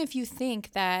 even if you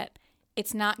think that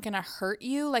it's not going to hurt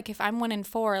you, like, if I'm 1 in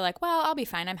 4, like, well, I'll be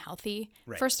fine. I'm healthy.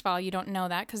 Right. First of all, you don't know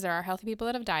that because there are healthy people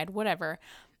that have died, whatever.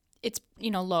 It's,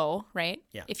 low, right?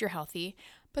 Yeah. If you're healthy.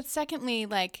 But secondly,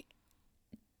 like,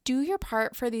 do your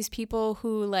part for these people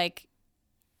who, like,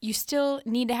 you still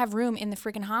need to have room in the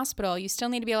freaking hospital. You still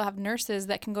need to be able to have nurses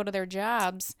that can go to their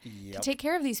jobs to take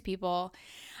care of these people.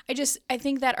 I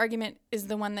think that argument is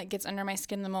the one that gets under my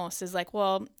skin the most, is like,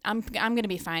 well, I'm going to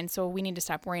be fine, so we need to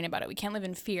stop worrying about it. We can't live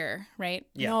in fear, right?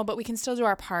 Yeah. No, but we can still do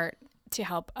our part to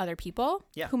help other people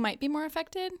who might be more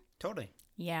affected. Totally.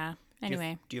 Yeah.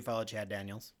 Anyway. Do you follow Chad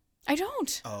Daniels? I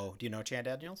don't. Oh, do you know Chad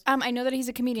Daniels? I know that he's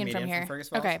a comedian from here. Fergus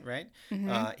Falls, okay. right?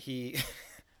 Mm-hmm. He,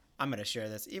 I'm going to share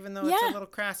this, even though it's a little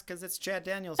crass because it's Chad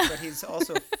Daniels, but he's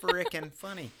also freaking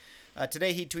funny.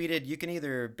 Today he tweeted, "You can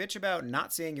either bitch about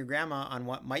not seeing your grandma on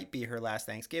what might be her last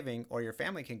Thanksgiving, or your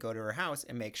family can go to her house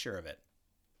and make sure of it."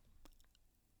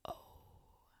 Oh,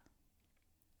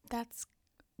 that's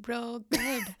real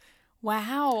good.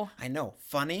 Wow. I know,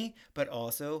 funny, but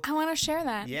also, I want to share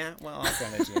that. yeah, well, I'll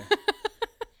send it to you.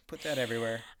 Put that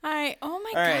everywhere. Oh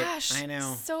my All right, gosh. I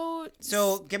know.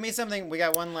 So give me something. We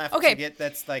got one left Okay. to get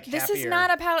that's like this happier. is not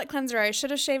a palate cleanser. I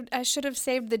should have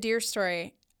saved the deer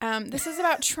story. This is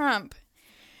about Trump.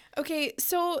 Okay,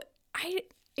 so I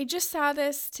just saw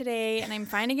this today and I'm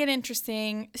finding it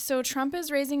interesting. So Trump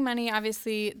is raising money.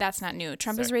 Obviously, that's not new.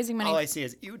 Trump is raising money. All I see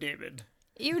is you, David.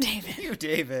 You, David. You,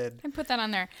 David. I put that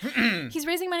on there. He's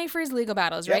raising money for his legal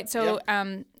battles, Yep, right? So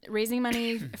raising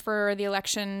money for the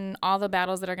election, all the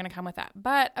battles that are going to come with that.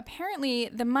 But apparently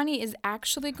the money is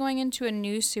actually going into a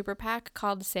new super PAC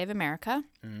called Save America.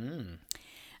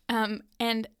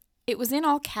 And it was in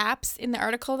all caps in the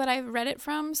article that I read it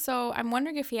from. So I'm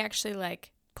wondering if he actually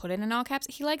like put it in all caps.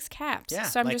 He likes caps. Yeah.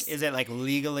 So I'm like, just is it like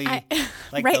legally? right.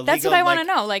 The That's legal, what I want like-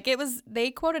 to know. Like they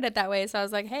quoted it that way. So I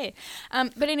was like, hey,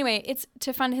 but anyway, it's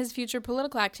to fund his future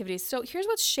political activities. So here's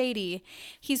what's shady.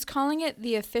 He's calling it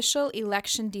the official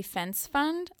election defense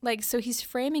fund. Like, so he's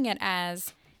framing it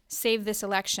as save this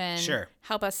election, Sure.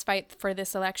 help us fight for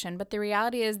this election. But the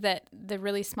reality is that the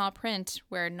really small print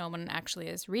where no one actually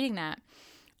is reading that,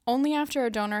 only after a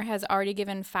donor has already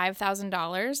given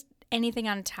 $5,000, anything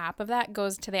on top of that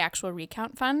goes to the actual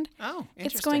recount fund. Oh, interesting.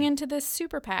 It's going into this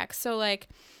super PAC. So, like,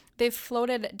 they've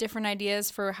floated different ideas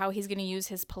for how he's going to use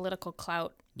his political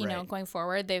clout, you know, Right. going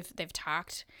forward. They've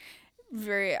talked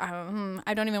very,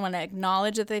 I don't even want to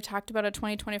acknowledge that they've talked about a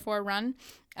 2024 run.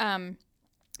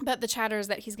 But the chatter is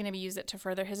that he's going to use it to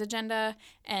further his agenda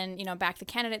and, you know, back the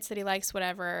candidates that he likes,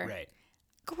 whatever. Right.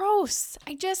 Gross.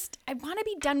 I want to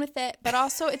be done with it. But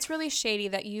also, it's really shady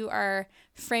that you are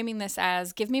framing this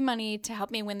as give me money to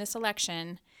help me win this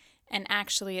election. And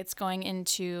actually, it's going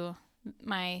into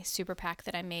my super PAC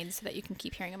that I made so that you can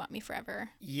keep hearing about me forever.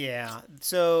 Yeah.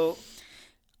 So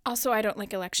Also, I don't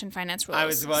like election finance rules. I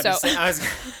was about to say, I was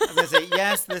going to say,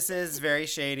 yes, this is very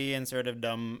shady and sort of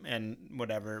dumb and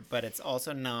whatever, but it's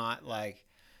also not like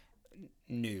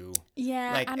new.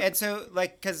 Yeah. Like, and so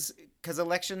like, cause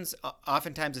elections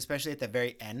oftentimes, especially at the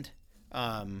very end,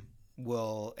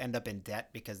 will end up in debt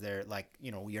because they're like,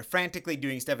 you know, you're frantically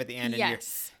doing stuff at the end and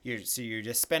Yes. you're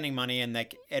just spending money and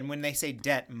like, and when they say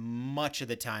debt, much of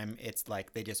the time it's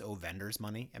like they just owe vendors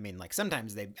money. I mean, like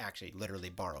sometimes they actually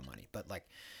literally borrow money, but like,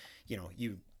 you know,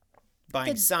 you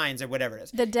buying signs or whatever it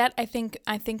is. The debt, I think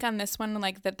on this one,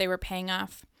 like that they were paying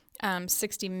off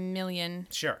 $60 million.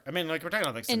 Sure. I mean, like we're talking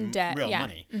about like In some debt, real yeah.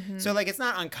 money. So like it's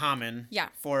not uncommon Yeah.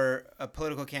 for a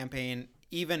political campaign,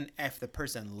 even if the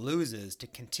person loses, to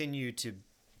continue to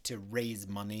raise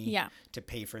money Yeah. to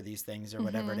pay for these things or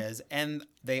whatever it is. And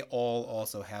they all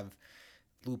also have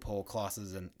loophole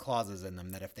clauses in them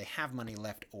that if they have money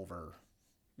left over,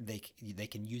 they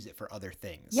can use it for other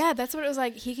things. Yeah, that's what it was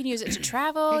like. He can use it to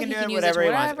travel. He can do it use whatever it he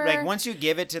to wants. whatever. Like once you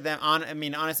give it to them, I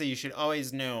mean, honestly, you should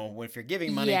always know if you're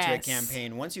giving money to a Yes.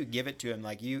 campaign. Once you give it to him,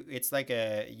 like it's like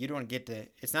you don't get to.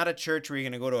 It's not a church where you're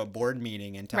gonna go to a board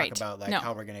meeting and talk Right. about like No.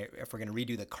 how if we're gonna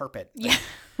redo the carpet. Like,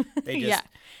 Yeah. they just Yeah.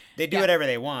 they do Yeah. whatever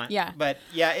they want. Yeah. But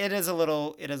yeah, it is a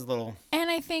little.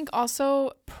 And I think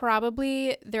also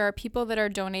probably there are people that are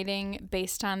donating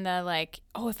based on the like,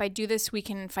 oh, if I do this, we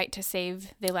can fight to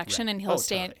save the election, Right. and he'll Oh,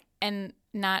 stay totally. and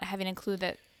not having a clue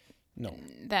that No.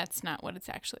 That's not what it's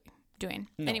actually doing.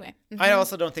 No. Anyway. I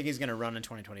also don't think he's going to run in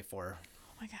 2024.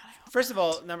 Oh my God. I hope First of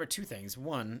all, number two things.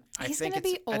 One, He's I gonna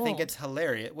think be I think old. it's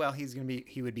hilarious. Well,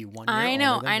 he would be 1 year I older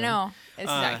know. than I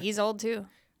them. know. He's old too.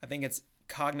 I think it's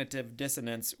cognitive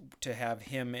dissonance to have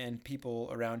him and people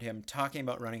around him talking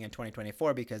about running in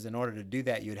 2024 because in order to do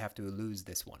that, you'd have to lose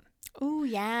this one. Oh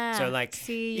yeah. So like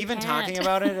See, you even can't. talking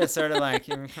about it is sort of like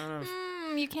you're kind of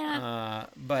You can't.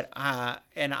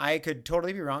 and I could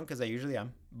totally be wrong because I usually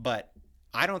am, but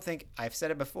I don't think I've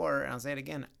said it before and I'll say it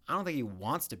again. I don't think he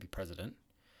wants to be president.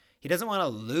 He doesn't want to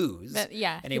lose. But,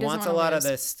 yeah, and he he doesn't wants a wanna lot lose.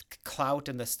 of this clout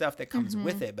and the stuff that comes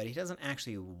with it, but he doesn't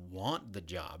actually want the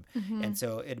job. And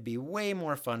so it'd be way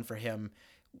more fun for him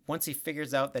once he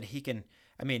figures out that he can.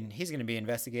 I mean, he's going to be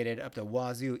investigated up to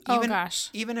wazoo. Oh, gosh.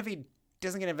 Even if he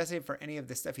doesn't get investigated for any of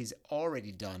the stuff he's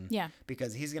already done. Yeah.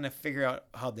 Because he's going to figure out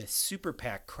how the super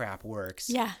PAC crap works.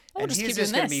 Yeah. Oh, and just he's keep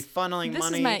just doing going to be this. funneling This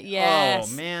is money. my- yes,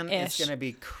 Oh man, it's ish. going to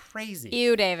be crazy.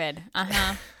 Ew, David.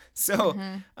 Uh-huh. So, so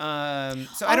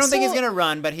I don't think he's Also- going to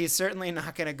run, but he's certainly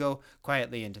not going to go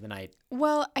quietly into the night.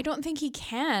 Well, I don't think he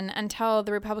can until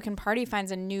the Republican Party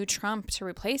finds a new Trump to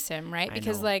replace him, right? I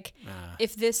Because know. like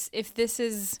if this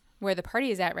is where the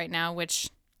party is at right now, which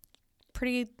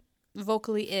pretty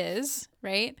vocally is,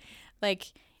 right?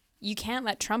 Like you can't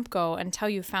let Trump go until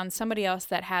you found somebody else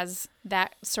that has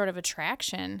that sort of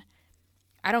attraction.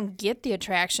 I don't get the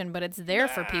attraction, but it's there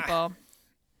for people.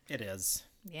 It is.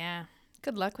 Yeah.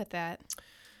 Good luck with that.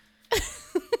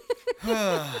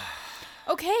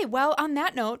 Okay, well, on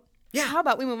that note, Yeah. how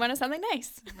about we move on to something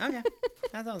nice? Okay.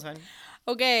 That sounds fine.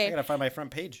 I Okay. got to find my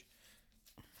front page.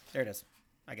 There it is.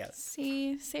 I got it.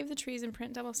 See, save the trees and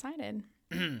print double-sided.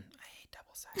 I hate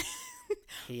double-sided.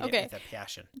 Hate Okay. it with a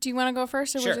passion. Do you want to go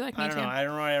first, or Sure. would you like me I don't to? know. I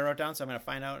don't know what I wrote down, so I'm going to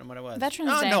find out what it was.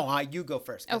 Veterans oh, Day. no. You go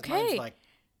first. 'Cause Okay. mine's like,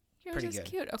 Yours pretty is good.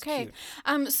 cute. It's Okay.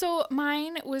 cute. So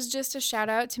mine was just a shout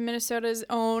out to Minnesota's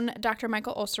own Dr.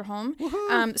 Michael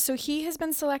Osterholm. So he has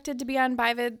been selected to be on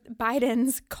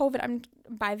Biden's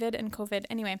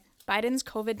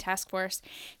COVID task force.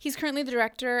 He's currently the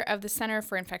director of the Center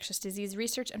for Infectious Disease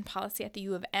Research and Policy at the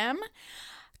U of M.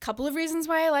 A couple of reasons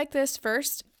why I like this.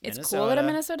 First, it's cool that a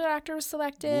Minnesota doctor was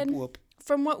selected. whoop, whoop.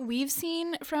 From what we've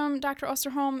seen from Dr.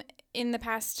 Osterholm in the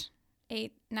past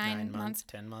 9 months.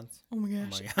 10 months. Oh my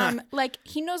gosh. Oh my God. Like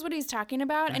he knows what he's talking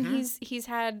about, and he's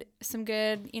had some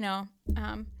good,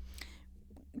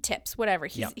 tips, whatever.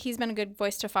 He's been a good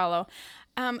voice to follow.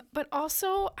 But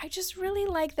also, I just really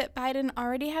like that Biden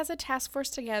already has a task force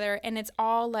together, and it's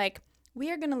all like, we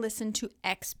are going to listen to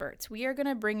experts. We are going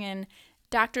to bring in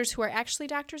doctors who are actually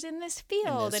doctors in this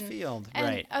field. And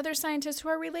right. other scientists who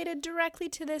are related directly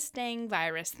to this dang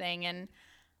virus thing. And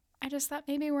I just thought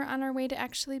maybe we're on our way to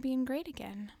actually being great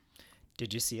again.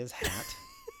 Did you see his hat?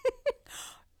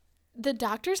 The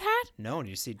doctor's hat? No. Did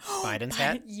you see Biden's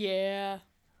hat? Yeah.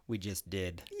 We just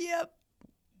did. Yep.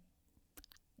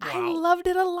 I Wow. loved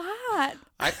it a lot.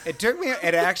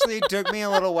 It actually took me a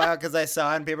little while because I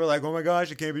saw it and people were like, oh my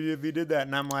gosh, I can't believe if you did that.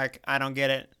 And I'm like, I don't get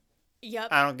it. Yep.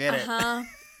 I don't get it.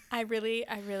 I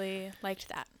really liked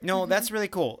that. No, that's really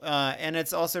cool. And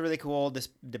it's also really cool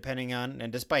depending on,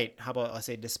 and despite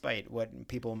what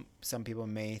some people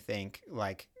may think,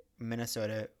 like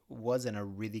Minnesota was in a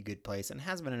really good place and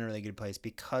has been in a really good place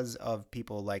because of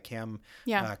people like him,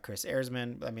 Yeah. Chris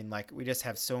Erzman. I mean, like we just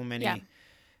have so many Yeah.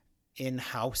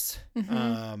 in-house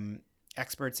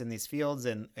experts in these fields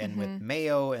and with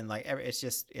Mayo and like,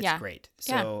 it's Yeah. great.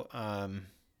 So,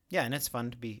 yeah, and it's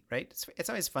fun to be, right? It's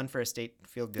always fun for a state to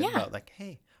feel good Yeah. about, like,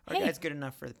 hey, our guy's good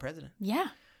enough for the president. Yeah.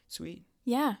 Sweet.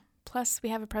 Yeah. Plus, we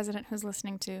have a president who's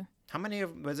listening to. How many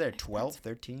was there? 12,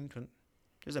 13? 20?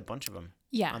 There's a bunch of them.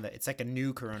 Yeah. It's like a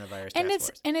new coronavirus And task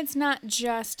force. it's not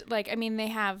just like, I mean, they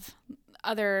have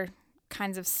other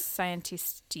kinds of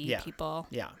scientist-y people,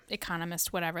 Yeah.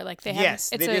 economists, whatever. Like they have. Yes,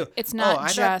 they do. It's not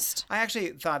I just.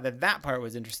 actually thought that part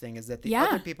was interesting. Is that the Yeah.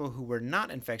 other people who were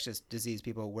not infectious disease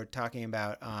people were talking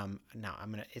about?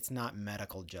 It's not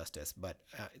medical justice, but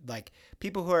like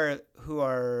people who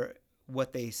are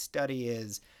what they study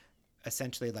is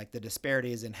essentially like the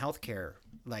disparities in healthcare.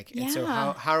 Like, and so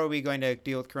Yeah. how are we going to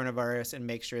deal with coronavirus and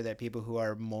make sure that people who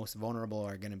are most vulnerable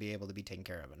are going to be able to be taken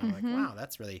care of? And I'm like, wow,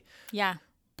 that's really Yeah.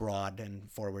 broad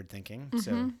and forward thinking.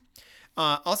 So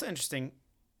also interesting,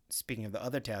 speaking of the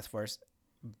other task force,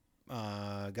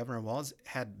 Governor Walz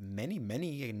had many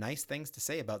nice things to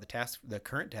say about the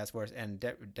current task force, and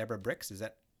Deborah Birx, is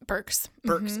that Burks.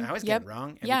 Burks? I always get it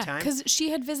wrong every time. Because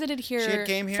she had visited here. She had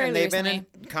came here and they've been in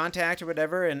contact or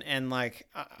whatever, and like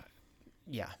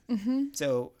yeah.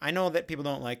 So I know that people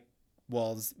don't like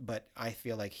Walz, but I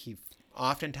feel like he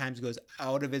oftentimes goes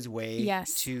out of his way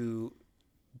Yes. to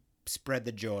spread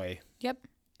the joy Yep.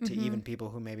 to even people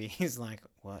who maybe he's like,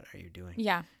 what are you doing?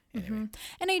 Yeah. Anyway.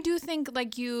 And I do think,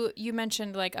 like you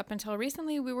mentioned, like up until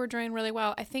recently, we were doing really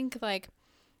well. I think like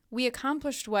we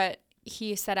accomplished what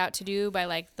he set out to do by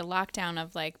like the lockdown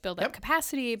of like build up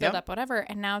capacity, build up whatever.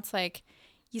 And now it's like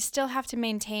you still have to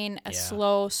maintain a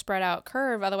slow spread out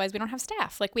curve. Otherwise we don't have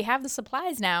staff. Like we have the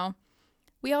supplies now.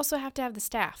 We also have to have the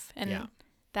staff. And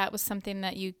that was something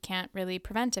that you can't really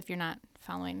prevent if you're not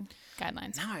following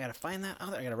guidelines. Now I got to find that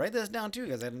other. I got to write this down too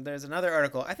because there's another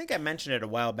article. I think I mentioned it a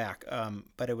while back,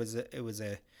 but it was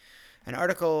an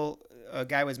article. A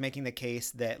guy was making the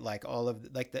case that like all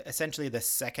of like essentially the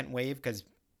second wave, because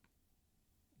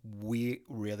we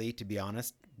really, to be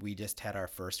honest, we just had our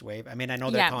first wave. I mean, I know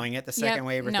they're calling it the second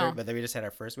wave or third, but we just had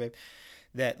our first wave.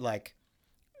 That like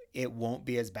it won't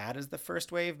be as bad as the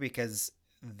first wave because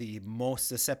the most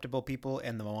susceptible people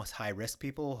and the most high risk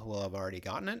people will have already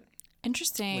gotten it.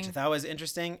 Interesting. Which I thought was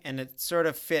interesting, and it sort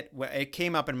of fit. It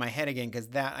came up in my head again because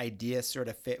that idea sort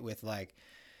of fit with like,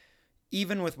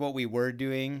 even with what we were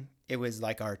doing, it was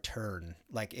like our turn.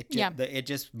 Like it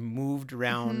just moved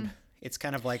around. It's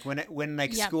kind of like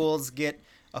when schools get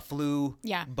a flu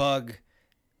bug,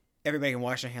 everybody can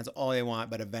wash their hands all they want,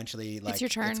 but eventually like it's your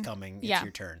turn. It's coming. It's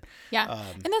your turn. Yeah,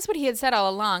 and that's what he had said all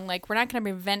along. Like we're not going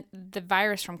to prevent the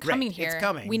virus from coming here. It's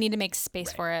coming. We need to make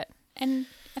space for it, and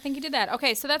I think you did that.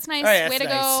 Okay, so that's nice. Way to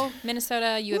go,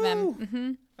 Minnesota, U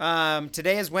of M.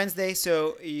 Today is Wednesday,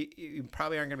 so you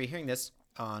probably aren't going to be hearing this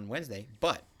on Wednesday,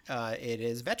 but it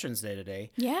is Veterans Day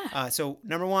today. Yeah. So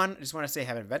number one, I just want to say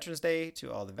Happy Veterans Day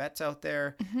to all the vets out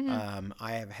there.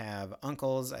 I have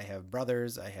uncles, I have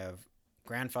brothers, I have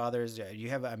grandfathers. You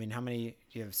have, I mean, how many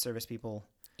do you have service people?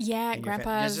 Yeah,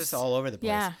 grandpas. It's just all over the place.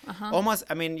 Yeah. Almost,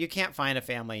 I mean, you can't find a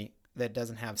family that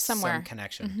doesn't have some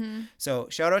connection. Mm-hmm. So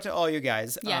shout out to all you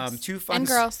guys. Yes. Two fun and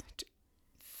girls.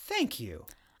 Thank you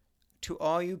to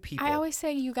all you people. I always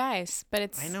say you guys, but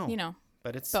it's, I know. You know.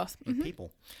 But it's both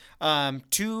people.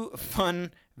 Two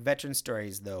fun veteran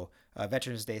stories, though.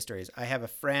 Veterans Day stories. I have a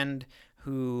friend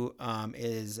who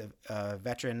is a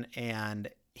veteran, and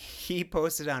he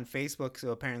posted on Facebook, so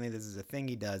apparently this is a thing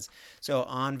he does. So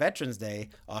on Veterans Day,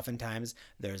 oftentimes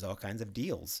there's all kinds of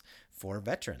deals for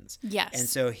veterans. Yes. And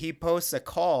so he posts a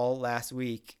call last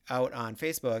week out on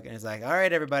Facebook, and it's like, all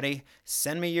right, everybody,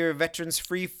 send me your veterans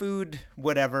free food,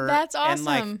 whatever. That's awesome.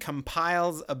 And like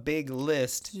compiles a big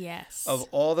list of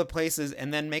all the places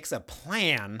and then makes a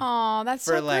plan. Oh, that's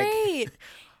for so great.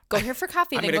 Go here for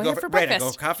coffee, then go here for breakfast.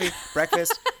 Go coffee,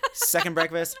 breakfast, second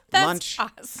breakfast, lunch.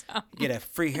 Awesome. Get a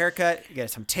free haircut, get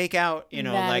some takeout, that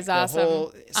like is awesome. The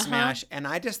whole smash. And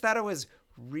I just thought it was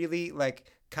really like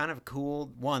kind of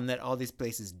cool, one, that all these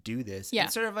places do this. Yeah.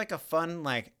 It's sort of like a fun,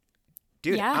 like,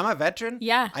 dude, Yeah. I'm a veteran.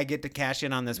 Yeah. I get to cash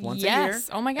in on this once a year.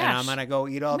 Oh my gosh. And I'm going to go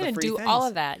eat all the free things. I'm going to do all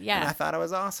of that. Yeah. And I thought it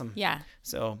was awesome. Yeah.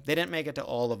 So they didn't make it to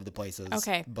all of the places.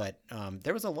 Okay. But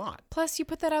there was a lot. Plus, you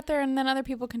put that out there and then other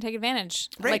people can take advantage.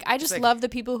 Right. Like, I just love the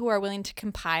people who are willing to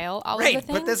compile all of the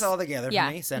things. Put this all together for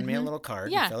me. Send me a little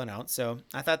card and fill it out. So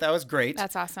I thought that was great.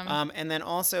 That's awesome. And then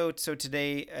also, so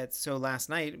today, so last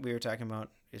night we were talking about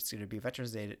it's going to be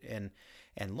Veterans Day,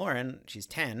 and Lauren, she's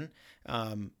 10.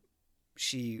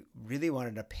 She really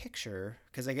wanted a picture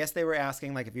because I guess they were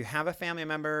asking, like, if you have a family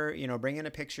member, bring in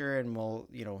a picture and we'll,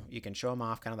 you can show them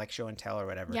off, kind of like show and tell or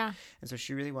whatever. Yeah. And so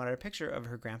she really wanted a picture of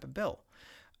her Grandpa Bill,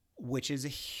 which is a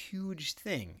huge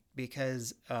thing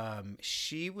because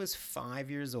she was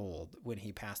 5 years old when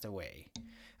he passed away.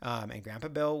 And Grandpa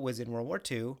Bill was in World War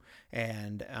II,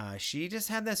 and she just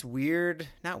had this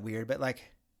not weird, but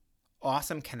like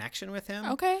awesome connection with him.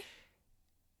 Okay.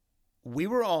 We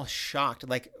were all shocked,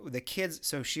 like the kids.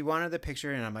 So she wanted the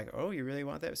picture, and I'm like, "Oh, you really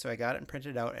want that?" So I got it and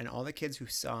printed it out, and all the kids who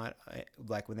saw it,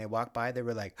 like when they walked by, they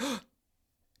were like, oh,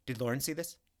 "Did Lauren see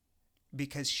this?"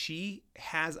 Because she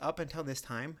has, up until this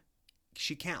time,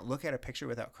 she can't look at a picture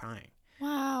without crying.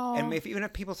 Wow. And even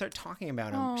if people start talking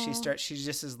about him, she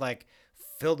just is like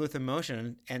filled with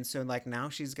emotion, and so like now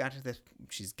she's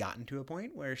gotten to a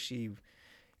point where she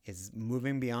is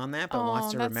moving beyond that, but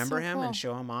wants to remember him and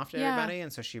show him off to everybody.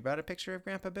 And so she brought a picture of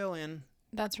Grandpa Bill in.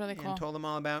 That's really cool. And told them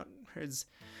all about his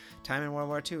time in World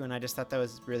War II. And I just thought that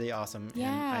was really awesome.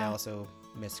 Yeah. And I also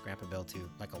miss Grandpa Bill too,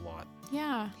 like a lot.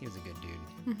 Yeah. He was a good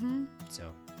dude. Mm-hmm.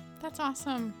 So. That's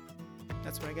awesome.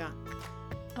 That's what I got.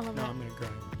 I love that. No, I'm going to cry.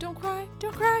 Don't cry.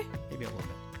 Don't cry. Maybe a little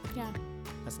bit. Yeah.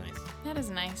 That's nice. That is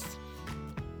nice.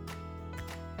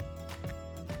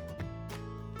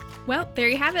 Well, there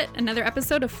you have it, another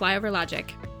episode of Flyover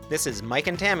Logic. This is Mike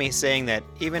and Tammy saying that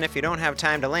even if you don't have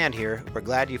time to land here, we're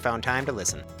glad you found time to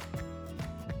listen.